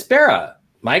Bera is Bera.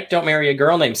 Mike, don't marry a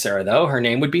girl named Sarah, though. Her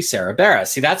name would be Sarah Bera.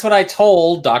 See, that's what I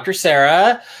told Dr.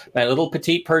 Sarah, my little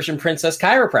petite Persian princess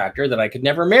chiropractor, that I could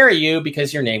never marry you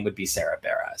because your name would be Sarah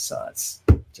Bera. So that's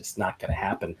just not going to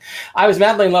happen. I was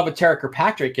madly in love with Tara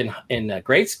Kirkpatrick in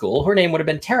grade school. Her name would have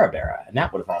been Tara Bera, and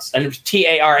that would have also, and it was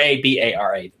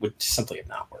Tarabara would simply have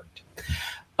not worked.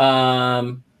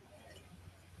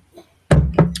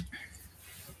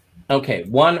 Okay,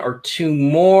 one or two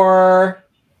more.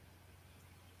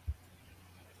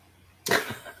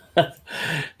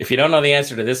 If you don't know the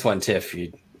answer to this one, Tiff,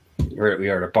 we are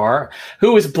at a bar.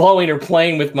 Who was blowing in or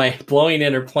playing with my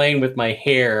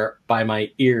hair by my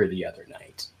ear the other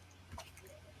night?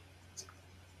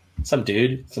 Some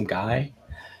dude, some guy,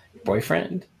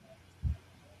 boyfriend.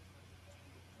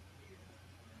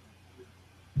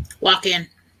 Walk in.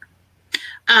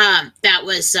 That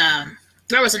was an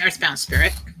earthbound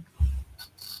spirit.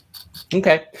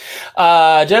 Okay.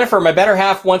 Jennifer, my better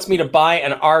half wants me to buy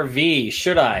an RV.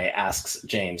 Should I? Asks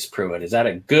James Pruitt. Is that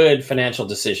a good financial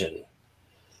decision?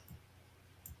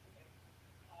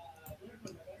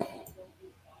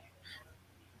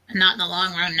 Not in the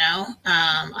long run, no.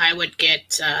 I would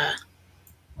get,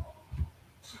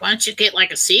 why don't you get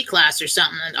like a C-Class or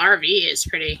something? An RV is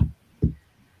pretty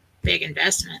big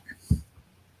investment.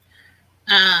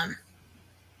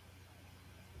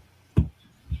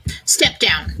 Step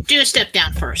down. Do a step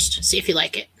down first. See if you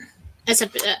like it.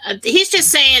 He's just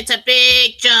saying it's a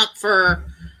big jump for,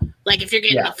 like, if you're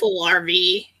getting a full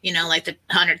RV, like the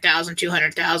 100,000,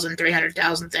 200,000,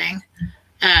 300,000 thing.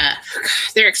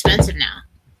 They're expensive now.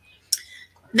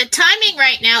 The timing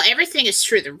right now, everything is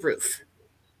through the roof.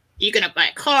 You're going to buy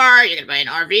a car, you're going to buy an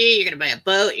RV, you're going to buy a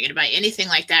boat, you're going to buy anything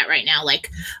like that right now. Like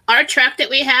our truck that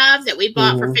we have that we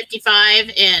bought for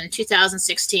 $55 in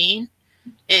 2016,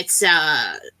 it's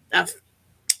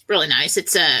really nice.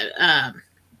 It's a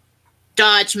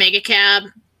Dodge Mega Cab.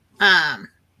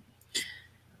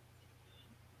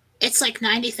 It's like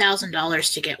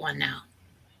 $90,000 to get one now.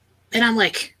 And I'm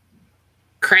like,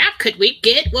 crap, could we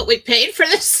get what we paid for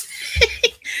this?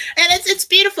 And it's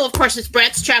beautiful. Of course, it's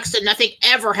Brett's truck, so nothing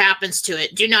ever happens to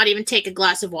it. Do not even take a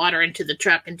glass of water into the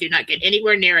truck and do not get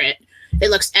anywhere near it. It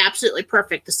looks absolutely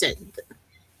perfect to sit.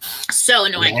 So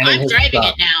annoying. I'm driving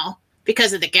it now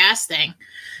because of the gas thing.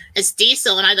 It's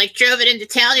diesel, and I like drove it into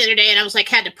town the other day, and I was like,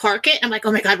 had to park it. I'm like,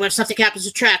 oh my God, what if something happens to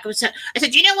the truck? I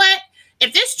said, you know what?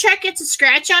 If this truck gets a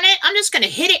scratch on it, I'm just going to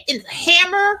hit it in the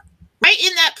hammer right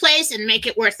in that place and make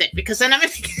it worth it, because then I'm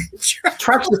going to get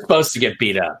trucks are supposed to get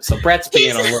beat up. So Brett's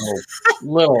being a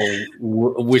little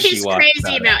wishy-washy. He's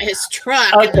crazy about his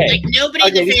truck. Okay. And, like, nobody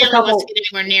in the family wants to get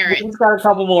anywhere near it. We've got a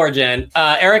couple more, Jen.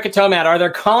 Erica Tomat, are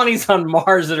there colonies on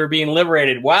Mars that are being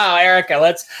liberated? Wow, Erica,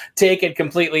 let's take it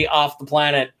completely off the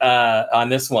planet on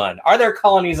this one. Are there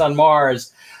colonies on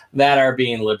Mars that are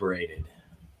being liberated?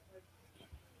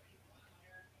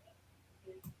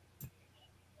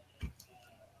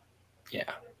 Yeah.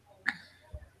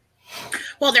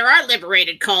 Well, there are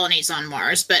liberated colonies on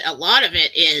Mars, but a lot of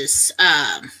it is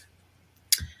it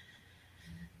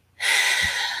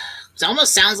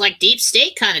almost sounds like deep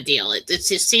state kind of deal. It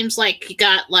just seems like you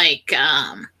got like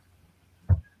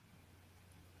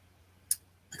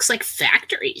looks like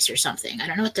factories or something. I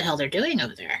don't know what the hell they're doing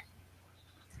over there.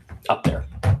 Out there.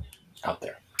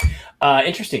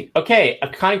 Interesting. Okay,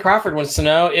 Connie Crawford wants to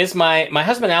know, is my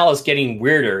husband Al is getting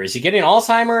weirder? Is he getting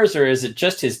Alzheimer's, or is it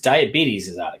just his diabetes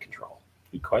is out of control?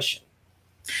 Good question.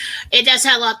 It does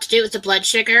have a lot to do with the blood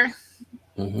sugar.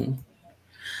 Mm-hmm.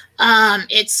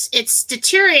 It's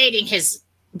deteriorating his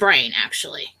brain,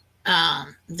 actually.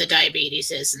 The diabetes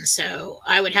is, and so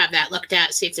I would have that looked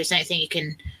at, see if there's anything you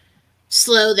can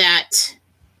slow that.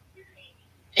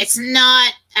 It's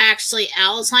not actually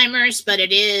Alzheimer's, but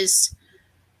it is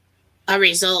a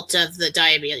result of the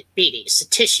diabetes. The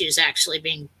tissue is actually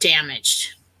being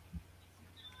damaged.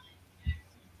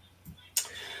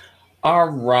 All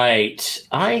right.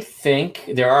 I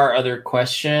think there are other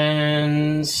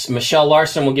questions. Michelle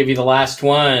Larson will give you the last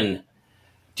one.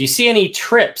 Do you see any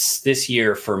trips this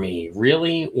year for me?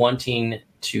 Really wanting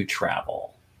to travel.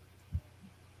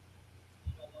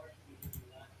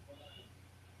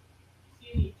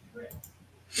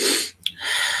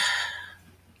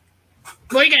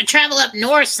 Well, you're going to travel up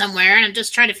north somewhere, and I'm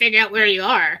just trying to figure out where you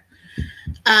are.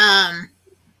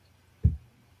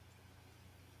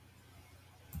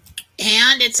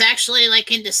 And it's actually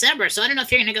like in December, so I don't know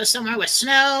if you're going to go somewhere with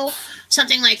snow,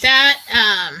 something like that.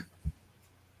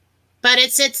 But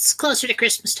it's closer to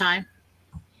Christmas time.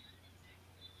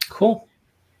 Cool.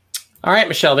 All right,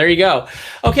 Michelle, there you go.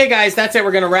 Okay, guys, that's it.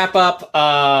 We're going to wrap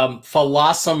up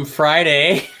Philosophy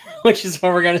Friday, which is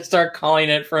what we're going to start calling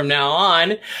it from now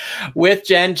on with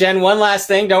Jen. Jen, one last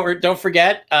thing. Don't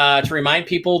forget to remind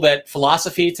people that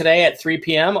Philosophy today at 3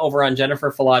 p.m. over on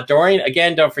Jennifer Falad Dorian.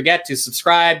 Again, don't forget to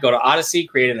subscribe, go to Odyssey,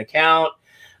 create an account,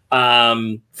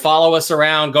 follow us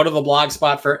around, go to the blog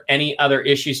spot for any other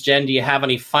issues. Jen, do you have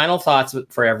any final thoughts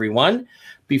for everyone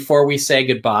before we say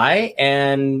goodbye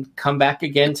and come back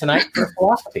again tonight for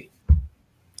Philosophy?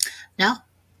 No.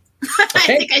 Okay,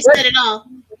 I think I said it all.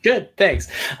 Good, thanks.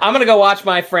 I'm going to go watch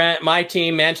my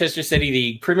team, Manchester City,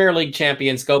 the Premier League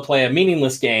champions, go play a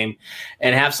meaningless game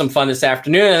and have some fun this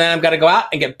afternoon. And then I'm going to go out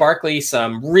and get Barkley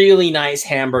some really nice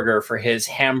hamburger for his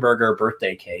hamburger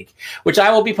birthday cake, which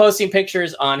I will be posting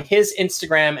pictures on his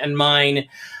Instagram and mine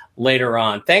later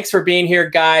on. Thanks for being here,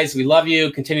 guys. We love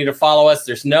you. Continue to follow us.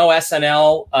 There's no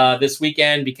SNL this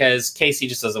weekend because Casey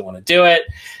just doesn't want to do it.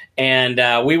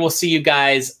 And we will see you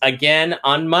guys again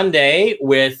on Monday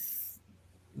with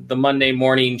the Monday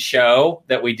morning show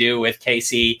that we do with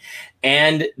Casey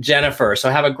and Jennifer.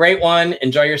 So have a great one.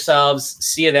 Enjoy yourselves.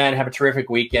 See you then. Have a terrific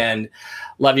weekend.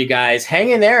 Love you guys. Hang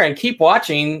in there and keep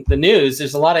watching the news.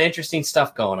 There's a lot of interesting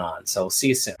stuff going on. So see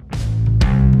you soon.